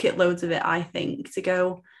 bucket loads of it, I think, to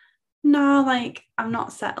go, no, like, I'm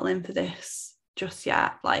not settling for this just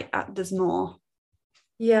yet. Like, there's more.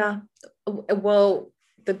 Yeah. Well,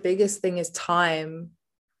 the biggest thing is time.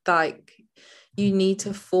 Like, you need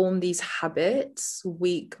to form these habits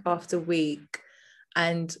week after week.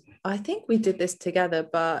 And I think we did this together,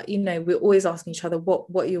 but, you know, we're always asking each other, what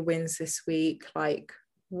are your wins this week? Like,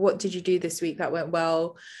 what did you do this week that went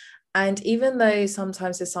well? And even though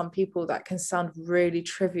sometimes there's some people that can sound really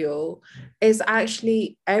trivial, is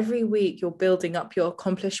actually every week you're building up your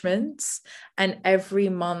accomplishments, and every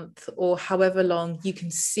month or however long you can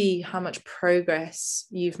see how much progress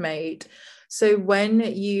you've made. So when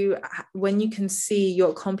you can see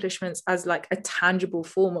your accomplishments as like a tangible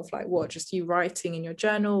form of like what, just you writing in your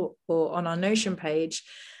journal or on our Notion page,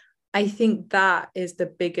 I think that is the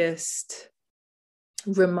biggest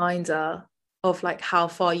reminder of like how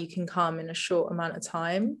far you can come in a short amount of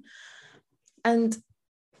time. And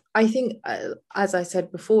I think, as I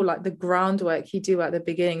said before, like the groundwork you do at the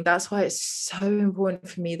beginning, that's why it's so important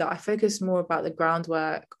for me that I focus more about the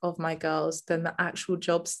groundwork of my girls than the actual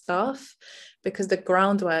job stuff, because the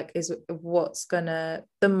groundwork is what's gonna,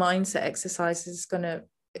 the mindset exercise is gonna,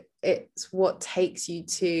 it's what takes you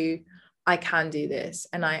to, I can do this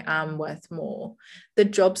and I am worth more. The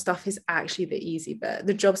job stuff is actually the easy bit.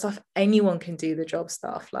 The job stuff, anyone can do the job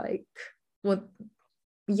stuff. Like, well,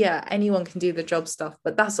 yeah, anyone can do the job stuff,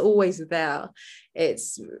 but that's always there.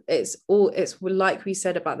 It's like we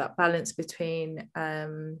said about that balance between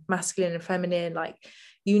masculine and feminine. Like,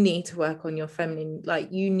 you need to work on your feminine. Like,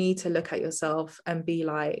 you need to look at yourself and be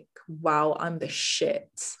like, wow, I'm the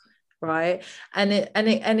shit. Right. And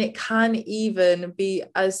it can even be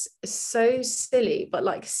as so silly, but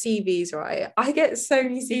like CVs, right? I get so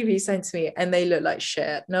many CVs sent to me and they look like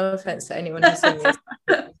shit. No offense to anyone who's sent me,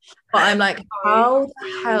 but I'm like, how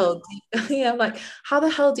the hell I'm like, how the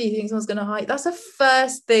hell do you think someone's gonna hire? That's the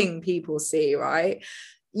first thing people see, right?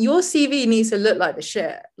 Your CV needs to look like the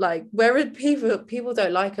shit. Like, whether people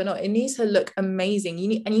don't like or not, it needs to look amazing. You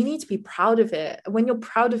need to be proud of it. When you're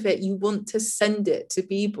proud of it, you want to send it to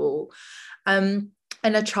people. And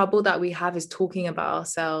the trouble that we have is talking about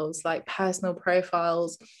ourselves, like personal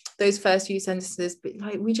profiles, those first few sentences, but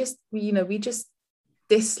like we just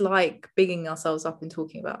dislike bigging ourselves up and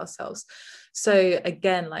talking about ourselves. So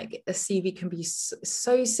again, like a CV can be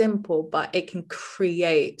so simple, but it can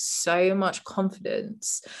create so much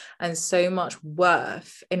confidence and so much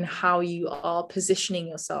worth in how you are positioning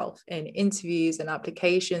yourself in interviews and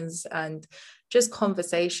applications and just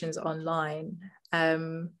conversations online.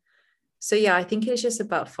 So yeah, I think it's just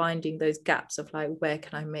about finding those gaps of like, where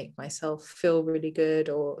can I make myself feel really good,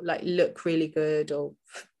 or like look really good, or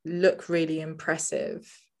look really impressive,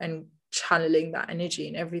 and channeling that energy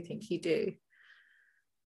in everything you do.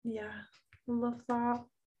 Yeah, love that.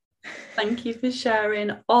 Thank you for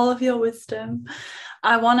sharing all of your wisdom.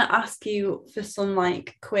 I want to ask you for some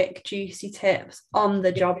like quick juicy tips on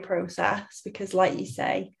the job process, because like you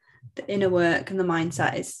say, the inner work and the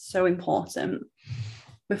mindset is so important.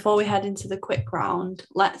 Before we head into the quick round,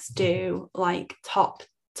 let's do like top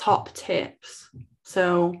tips.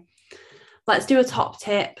 So let's do a top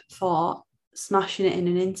tip for smashing it in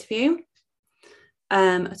an interview,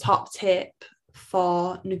 a top tip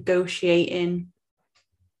for negotiating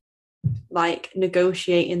like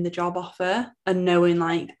negotiating the job offer and knowing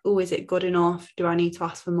like, oh, is it good enough? Do I need to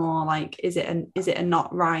ask for more? Like, is it a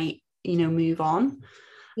not right, move on?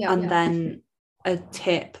 And then a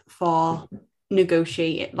tip for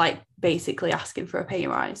negotiate, like basically asking for a pay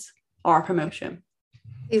rise or a promotion.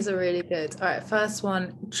 These are really good. All right, first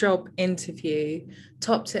one, job interview.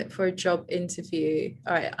 Top tip for a job interview.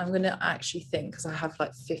 All right, I'm gonna actually think because I have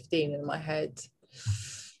like 15 in my head.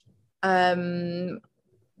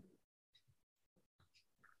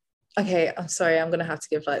 Okay, I'm sorry, I'm gonna have to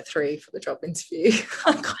give like 3 for the job interview.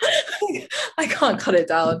 I can't cut it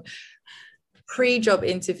down. Pre-job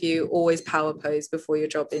interview, always power pose before your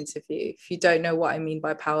job interview. If you don't know what I mean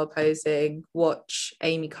by power posing, watch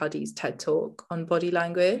Amy Cuddy's TED Talk on body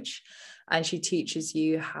language, and she teaches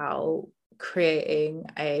you how creating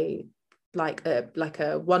a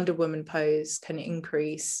Wonder Woman pose can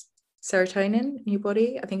increase serotonin in your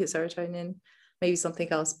body. I think it's serotonin, maybe something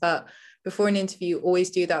else, but before an interview, always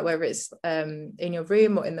do that, whether it's in your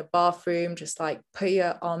room or in the bathroom. Just like put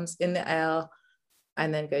your arms in the air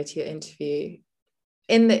and then go to your interview.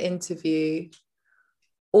 In the interview,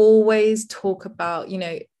 always talk about,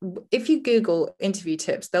 if you Google interview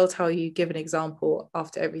tips, they'll tell you, give an example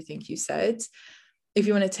after everything you said. If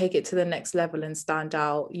you want to take it to the next level and stand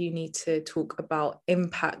out, you need to talk about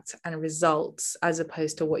impact and results as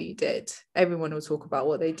opposed to what you did. Everyone will talk about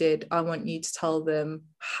what they did. I want you to tell them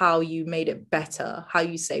how you made it better, how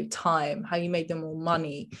you saved time, how you made them more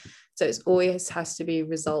money. So it always has to be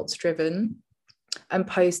results driven. And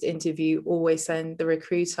post interview, always send the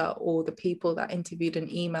recruiter or the people that interviewed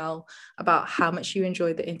an email about how much you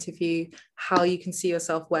enjoyed the interview, how you can see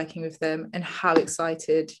yourself working with them, and how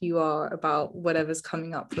excited you are about whatever's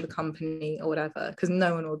coming up for the company or whatever, because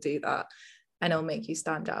no one will do that and it'll make you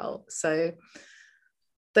stand out. So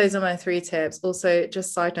those are my 3 tips. Also,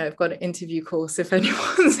 just side note, I've got an interview course if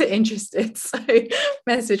anyone's interested, so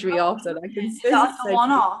message me after. I can Is that like a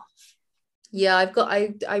one-off? Yeah,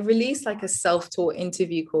 I released like a self-taught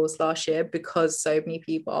interview course last year because so many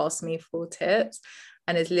people asked me for tips,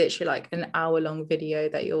 and it's literally like an hour-long video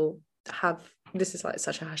that you'll have. This is like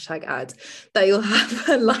such a hashtag ad that you'll have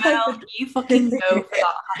a live. Well, you fucking go for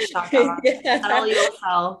that hashtag ad. Tell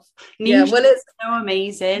yourself. Yeah, well, it's so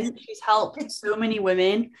amazing. She's helped so many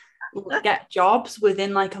women get jobs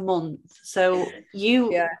within like a month. So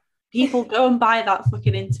people go and buy that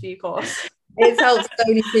fucking interview course. It's helped so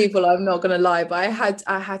many people, I'm not gonna lie, but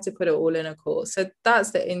I had to put it all in a course. So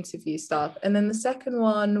that's the interview stuff. And then the second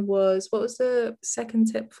one was, what was the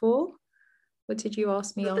second tip for? What did you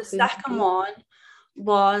ask me? The second one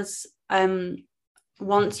was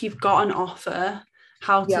once you've got an offer,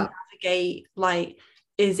 how to navigate, like,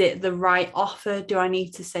 is it the right offer? Do I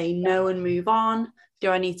need to say no and move on? Do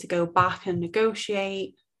I need to go back and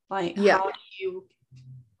negotiate? Like, how do you,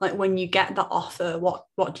 like, when you get the offer,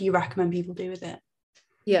 what do you recommend people do with it?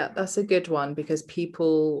 Yeah, that's a good one, because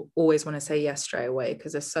people always want to say yes straight away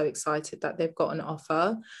because they're so excited that they've got an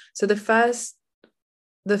offer. So the first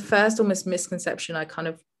almost misconception I kind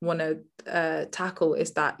of want to tackle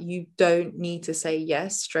is that you don't need to say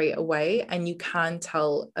yes straight away, and you can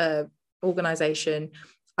tell an organization,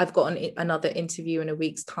 I've got another interview in a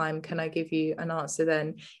week's time, can I give you an answer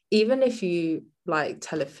then? Even if you like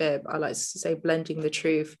tell a fib, I like to say blending the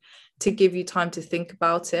truth, to give you time to think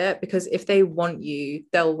about it, because if they want you,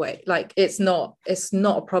 they'll wait. Like, it's not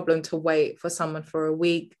a problem to wait for someone for a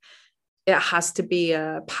week. It has to be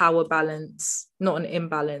a power balance, not an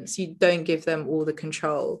imbalance. You don't give them all the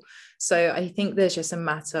control. So I think there's just a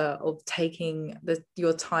matter of taking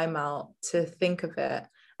your time out to think of it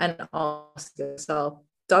and ask yourself,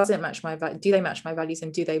 does it match my value? Do they match my values,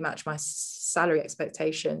 and do they match my salary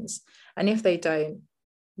expectations? And if they don't,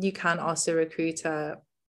 you can ask the recruiter,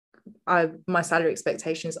 my salary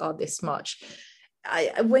expectations are this much.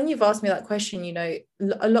 When you've asked me that question,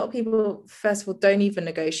 a lot of people, first of all, don't even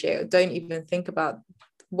negotiate or don't even think about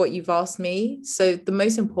what you've asked me. So the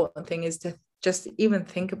most important thing is to just even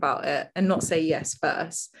think about it and not say yes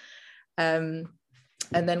first, and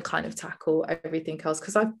then kind of tackle everything else.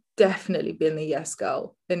 Because I've definitely been the yes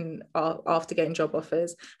girl after getting job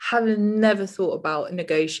offers, having never thought about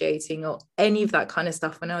negotiating or any of that kind of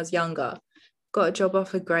stuff when I was younger. Got a job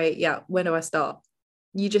offer, great, yeah, when do I start?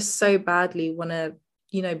 You just so badly want to,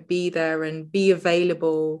 be there and be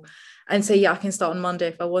available and say, yeah, I can start on Monday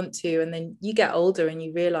if I want to. And then you get older and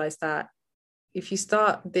you realize that if you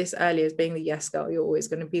start this early as being the yes girl, you're always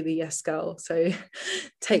going to be the yes girl. So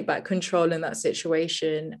take back control in that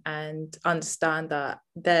situation and understand that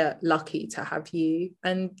they're lucky to have you,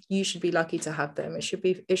 and you should be lucky to have them.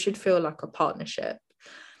 It should feel like a partnership.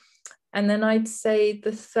 And then I'd say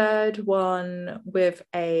the third one with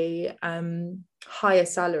a higher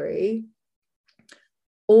salary,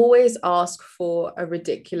 always ask for a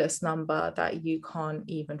ridiculous number that you can't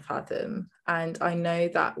even fathom. And I know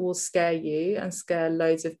that will scare you and scare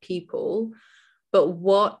loads of people, but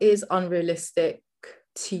what is unrealistic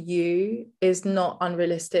to you is not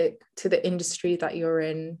unrealistic to the industry that you're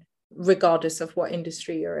in, regardless of what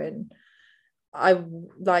industry you're in. I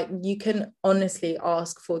like, you can honestly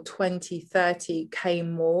ask for 20, 30K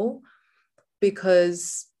more,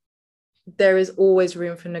 because there is always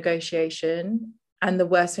room for negotiation. And the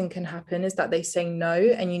worst thing can happen is that they say no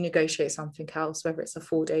and you negotiate something else, whether it's a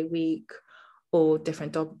 4-day week or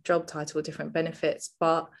different job title or different benefits.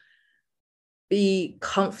 But be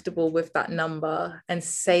comfortable with that number and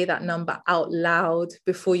say that number out loud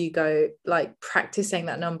before you go. Like, practice saying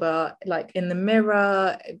that number, like in the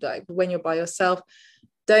mirror, like when you're by yourself.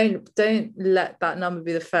 Don't let that number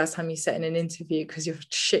be the first time you sit in an interview, because you'll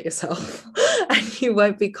shit yourself and you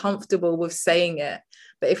won't be comfortable with saying it.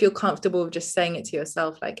 But if you're comfortable with just saying it to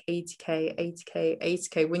yourself, like 80K, 80K,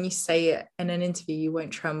 80K, when you say it in an interview, you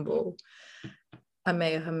won't tremble. I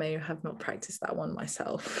may have not practiced that one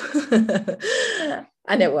myself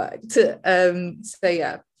and it worked. So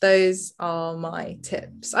yeah, those are my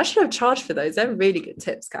tips. I should have charged for those. They're really good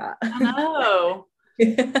tips, Kat. I know.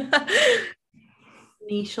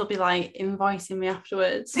 Niche will be like invoicing me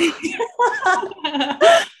afterwards.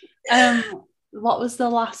 What was the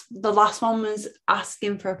last one? Was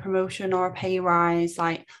asking for a promotion or a pay rise,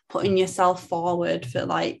 like putting yourself forward for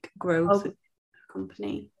like growth of the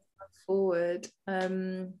company. Forward.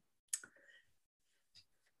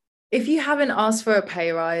 If you haven't asked for a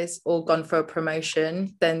pay rise or gone for a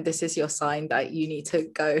promotion, then this is your sign that you need to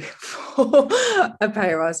go for a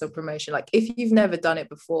pay rise or promotion. Like, if you've never done it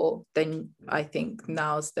before, then I think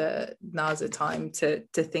now's the time to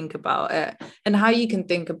think about it. And how you can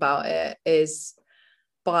think about it is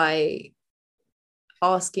by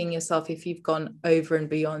asking yourself if you've gone over and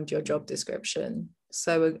beyond your job description.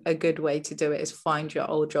 So a good way to do it is find your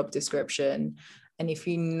old job description, and if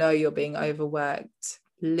you know you're being overworked,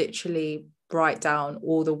 literally write down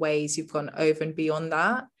all the ways you've gone over and beyond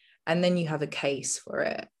that, and then you have a case for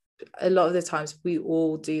it. A lot of the times we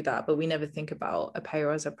all do that, but we never think about a pay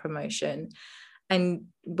rise or promotion. And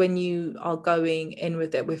when you are going in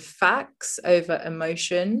with it with facts over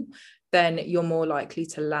emotion, then you're more likely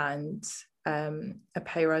to land a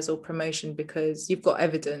pay rise or promotion, because you've got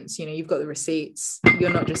evidence, you've got the receipts. You're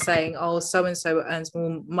not just saying, oh, so and so earns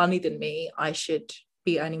more money than me, I should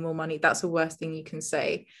be earning more money. That's the worst thing you can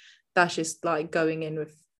say. That's just like going in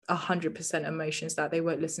with 100% emotions that they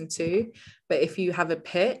won't listen to. But if you have a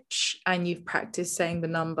pitch and you've practiced saying the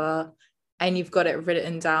number and you've got it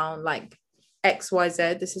written down, like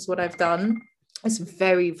XYZ, this is what I've done, it's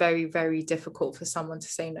very, very, very difficult for someone to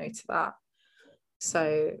say no to that.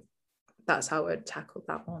 So that's how I would tackle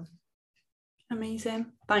that one. Amazing.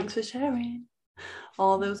 Thanks for sharing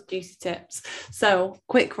all those juicy tips. So,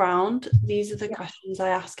 quick round. These are the questions I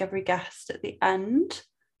ask every guest at the end,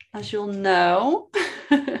 as you'll know.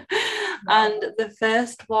 And the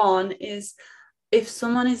first one is, if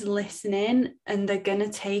someone is listening and they're going to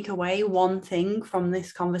take away one thing from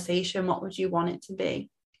this conversation, what would you want it to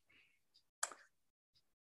be?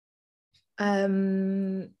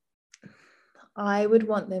 I would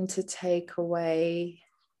want them to take away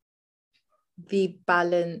the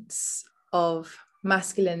balance of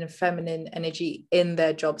masculine and feminine energy in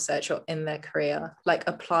their job search or in their career. Like,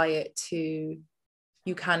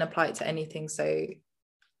 you can apply it to anything. So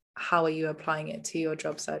how are you applying it to your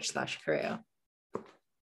job search / career?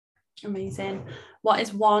 Amazing. What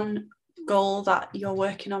is one goal that you're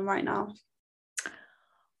working on right now?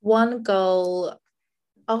 One goal,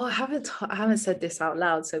 I haven't said this out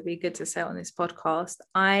loud, so it'd be good to say it on this podcast.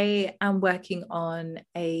 I am working on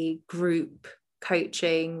a group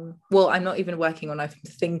coaching. Well, I'm not even working on, I'm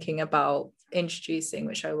thinking about introducing,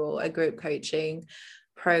 which I will, a group coaching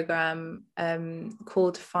program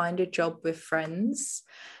called Find a Job with Friends,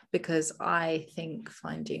 because I think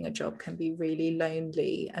finding a job can be really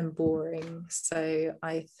lonely and boring. So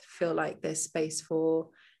I feel like there's space for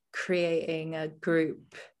creating a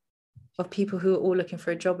group of people who are all looking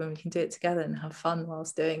for a job, and we can do it together and have fun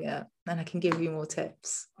whilst doing it, and I can give you more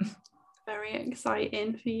tips. Very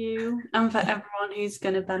exciting for you and for everyone who's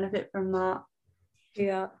going to benefit from that.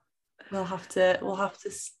 Yeah, we'll have to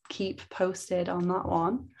keep posted on that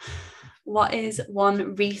one. What is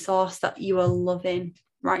one resource that you are loving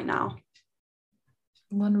right now?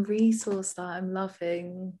 One resource that I'm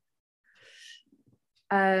loving,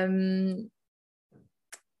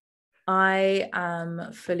 I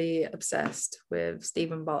am fully obsessed with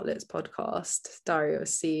Stephen Bartlett's podcast, Diary of a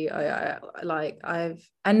CEO.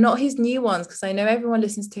 And not his new ones, because I know everyone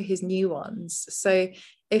listens to his new ones. So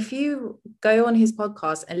if you go on his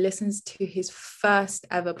podcast and listens to his first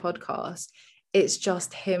ever podcast, it's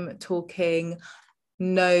just him talking,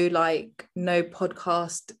 no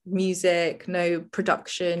podcast music, no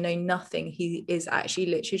production, no nothing. He is actually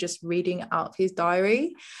literally just reading out his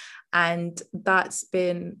diary, and that's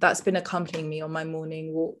been accompanying me on my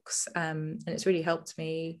morning walks, and it's really helped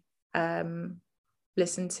me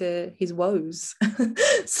listen to his woes.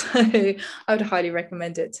 So I would highly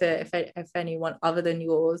recommend it to if anyone other than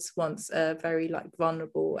yours wants a very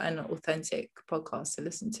vulnerable and authentic podcast to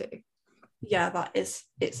listen to. Yeah,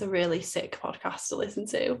 it's a really sick podcast to listen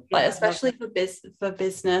to, especially for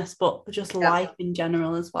business, but just life in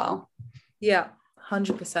general as well. Yeah,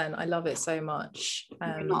 100%. I love it so much.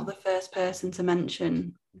 You're not the first person to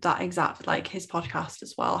mention that exact his podcast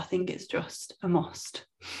as well. I think it's just a must.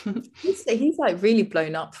 He's really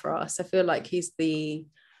blown up for us. I feel like he's the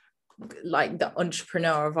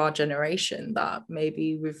entrepreneur of our generation that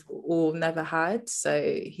maybe we've all never had. So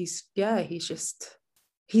he's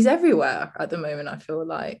everywhere at the moment, I feel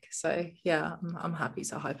like. So yeah, I'm happy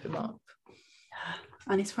to hype him up. Yeah.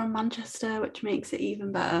 And he's from Manchester, which makes it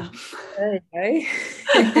even better. There you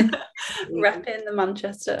go. Repping the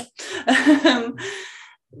Manchester.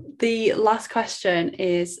 The last question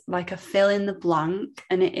is a fill in the blank,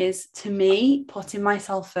 and it is, to me, putting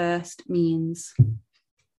myself first means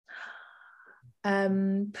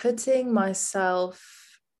putting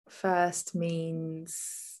myself first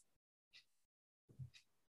means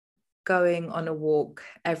going on a walk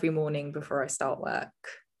every morning before I start work.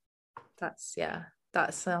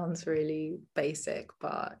 That sounds really basic,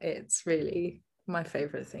 but it's really my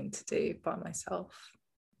favorite thing to do by myself.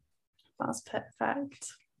 That's perfect.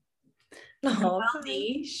 Well,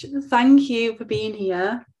 Nish, thank you for being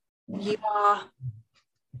here. You are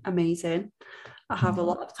amazing. I have a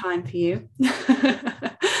lot of time for you.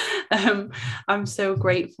 I'm so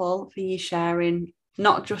grateful for you sharing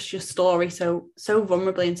not just your story so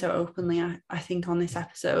vulnerably and so openly. I think on this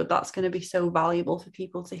episode that's going to be so valuable for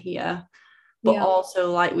people to hear, but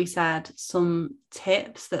also, like we said, some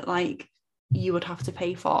tips that you would have to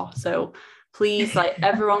pay for. So please,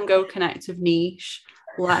 everyone go connect with Nish.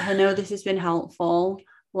 Let her know this has been helpful.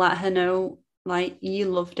 Let her know you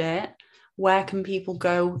loved it. Where can people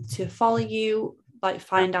go to follow you,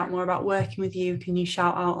 find out more about working with you? Can you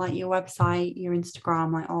shout out your website, your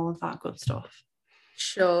Instagram, all of that good stuff?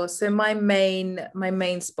 Sure. So my main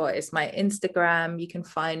spot is my Instagram. You can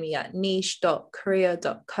find me at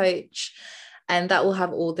niche.career.coach, and that will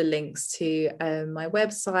have all the links to my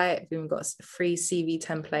website. We've got a free CV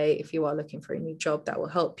template if you are looking for a new job that will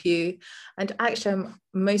help you. And actually, I'm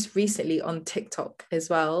most recently on TikTok as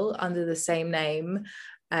well under the same name,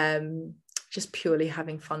 just purely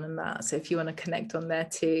having fun in that. So if you want to connect on there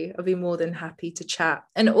too, I'll be more than happy to chat,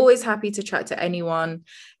 and always happy to chat to anyone.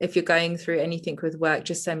 If you're going through anything with work,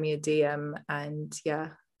 just send me a DM, and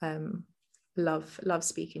love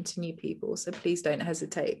speaking to new people. So please don't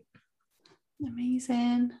hesitate.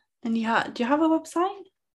 Amazing. And do you have a website?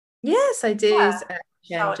 Yes, I do.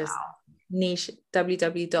 Just niche,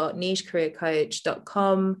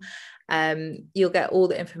 www.nichecareercoach.com. You'll get all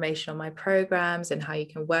the information on my programs and how you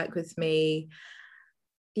can work with me.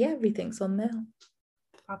 Yeah, everything's on there.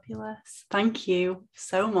 Fabulous. Thank you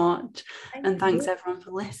so much. Thanks everyone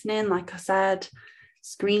for listening. Like I said,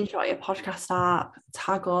 screenshot your podcast app,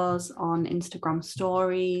 tag us on Instagram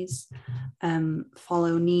stories,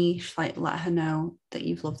 follow Niche, let her know that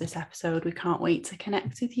you've loved this episode. We can't wait to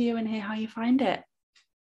connect with you and hear how you find it.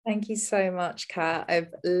 Thank you so much, Kat.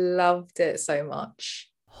 I've loved it so much.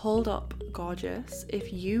 Hold up, gorgeous.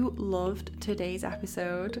 If you loved today's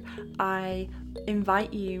episode, I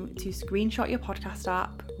invite you to screenshot your podcast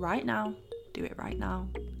app right now. Do it right now.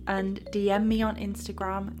 And DM me on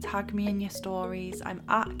Instagram, tag me in your stories. I'm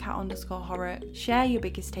at cat_horror. Share your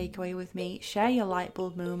biggest takeaway with me. Share your light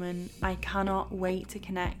bulb moment. I cannot wait to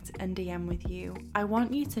connect and DM with you. I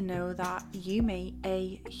want you to know that you make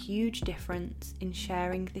a huge difference in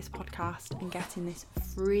sharing this podcast and getting this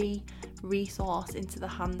free resource into the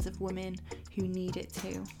hands of women who need it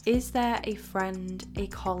too. Is there a friend, a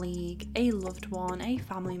colleague, a loved one, a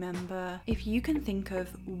family member? If you can think of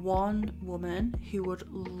one woman who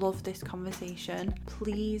would love this conversation,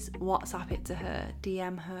 please WhatsApp it to her,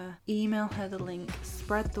 DM her, email her the link,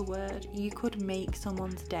 spread the word. You could make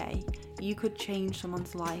someone's day. You could change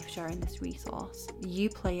someone's life sharing this resource. You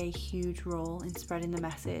play a huge role in spreading the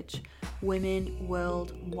message. Women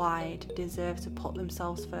worldwide deserve to put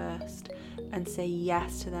themselves first. and say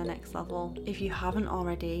yes to their next level. If you haven't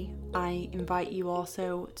already, I invite you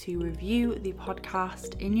also to review the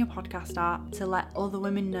podcast in your podcast app to let other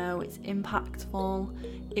women know it's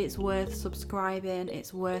impactful, it's worth subscribing,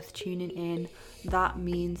 it's worth tuning in. That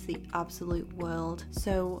means the absolute world.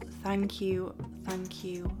 So thank you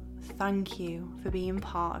for being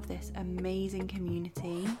part of this amazing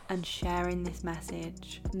community and sharing this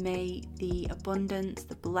message. May the abundance,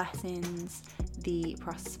 the blessings, the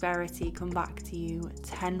prosperity come back to you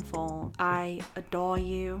tenfold. I adore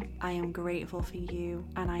you, I am grateful for you,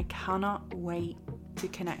 and I cannot wait to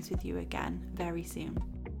connect with you again very soon.